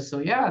office. So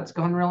yeah, it's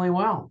going really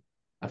well.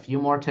 A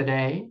few more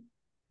today.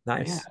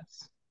 Nice.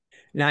 Yes.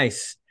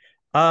 Nice.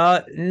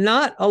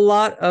 Not a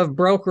lot of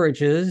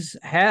brokerages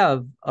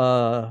have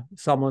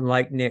someone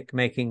like Nick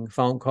making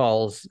phone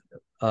calls,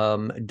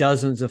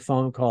 dozens of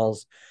phone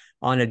calls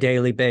on a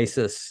daily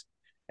basis,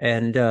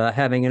 and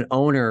having an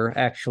owner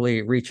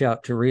actually reach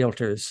out to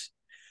realtors.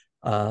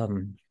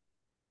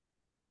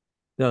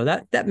 So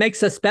that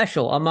makes us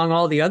special among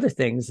all the other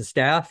things, the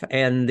staff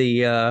and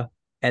the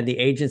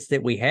agents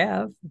that we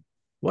have.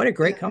 What a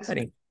great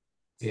company.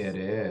 It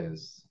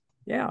is.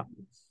 Yeah.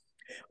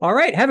 All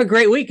right. Have a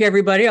great week,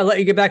 everybody. I'll let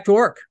you get back to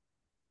work.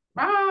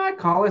 Bye.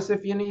 Call us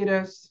if you need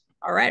us.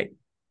 All right.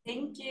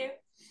 Thank you.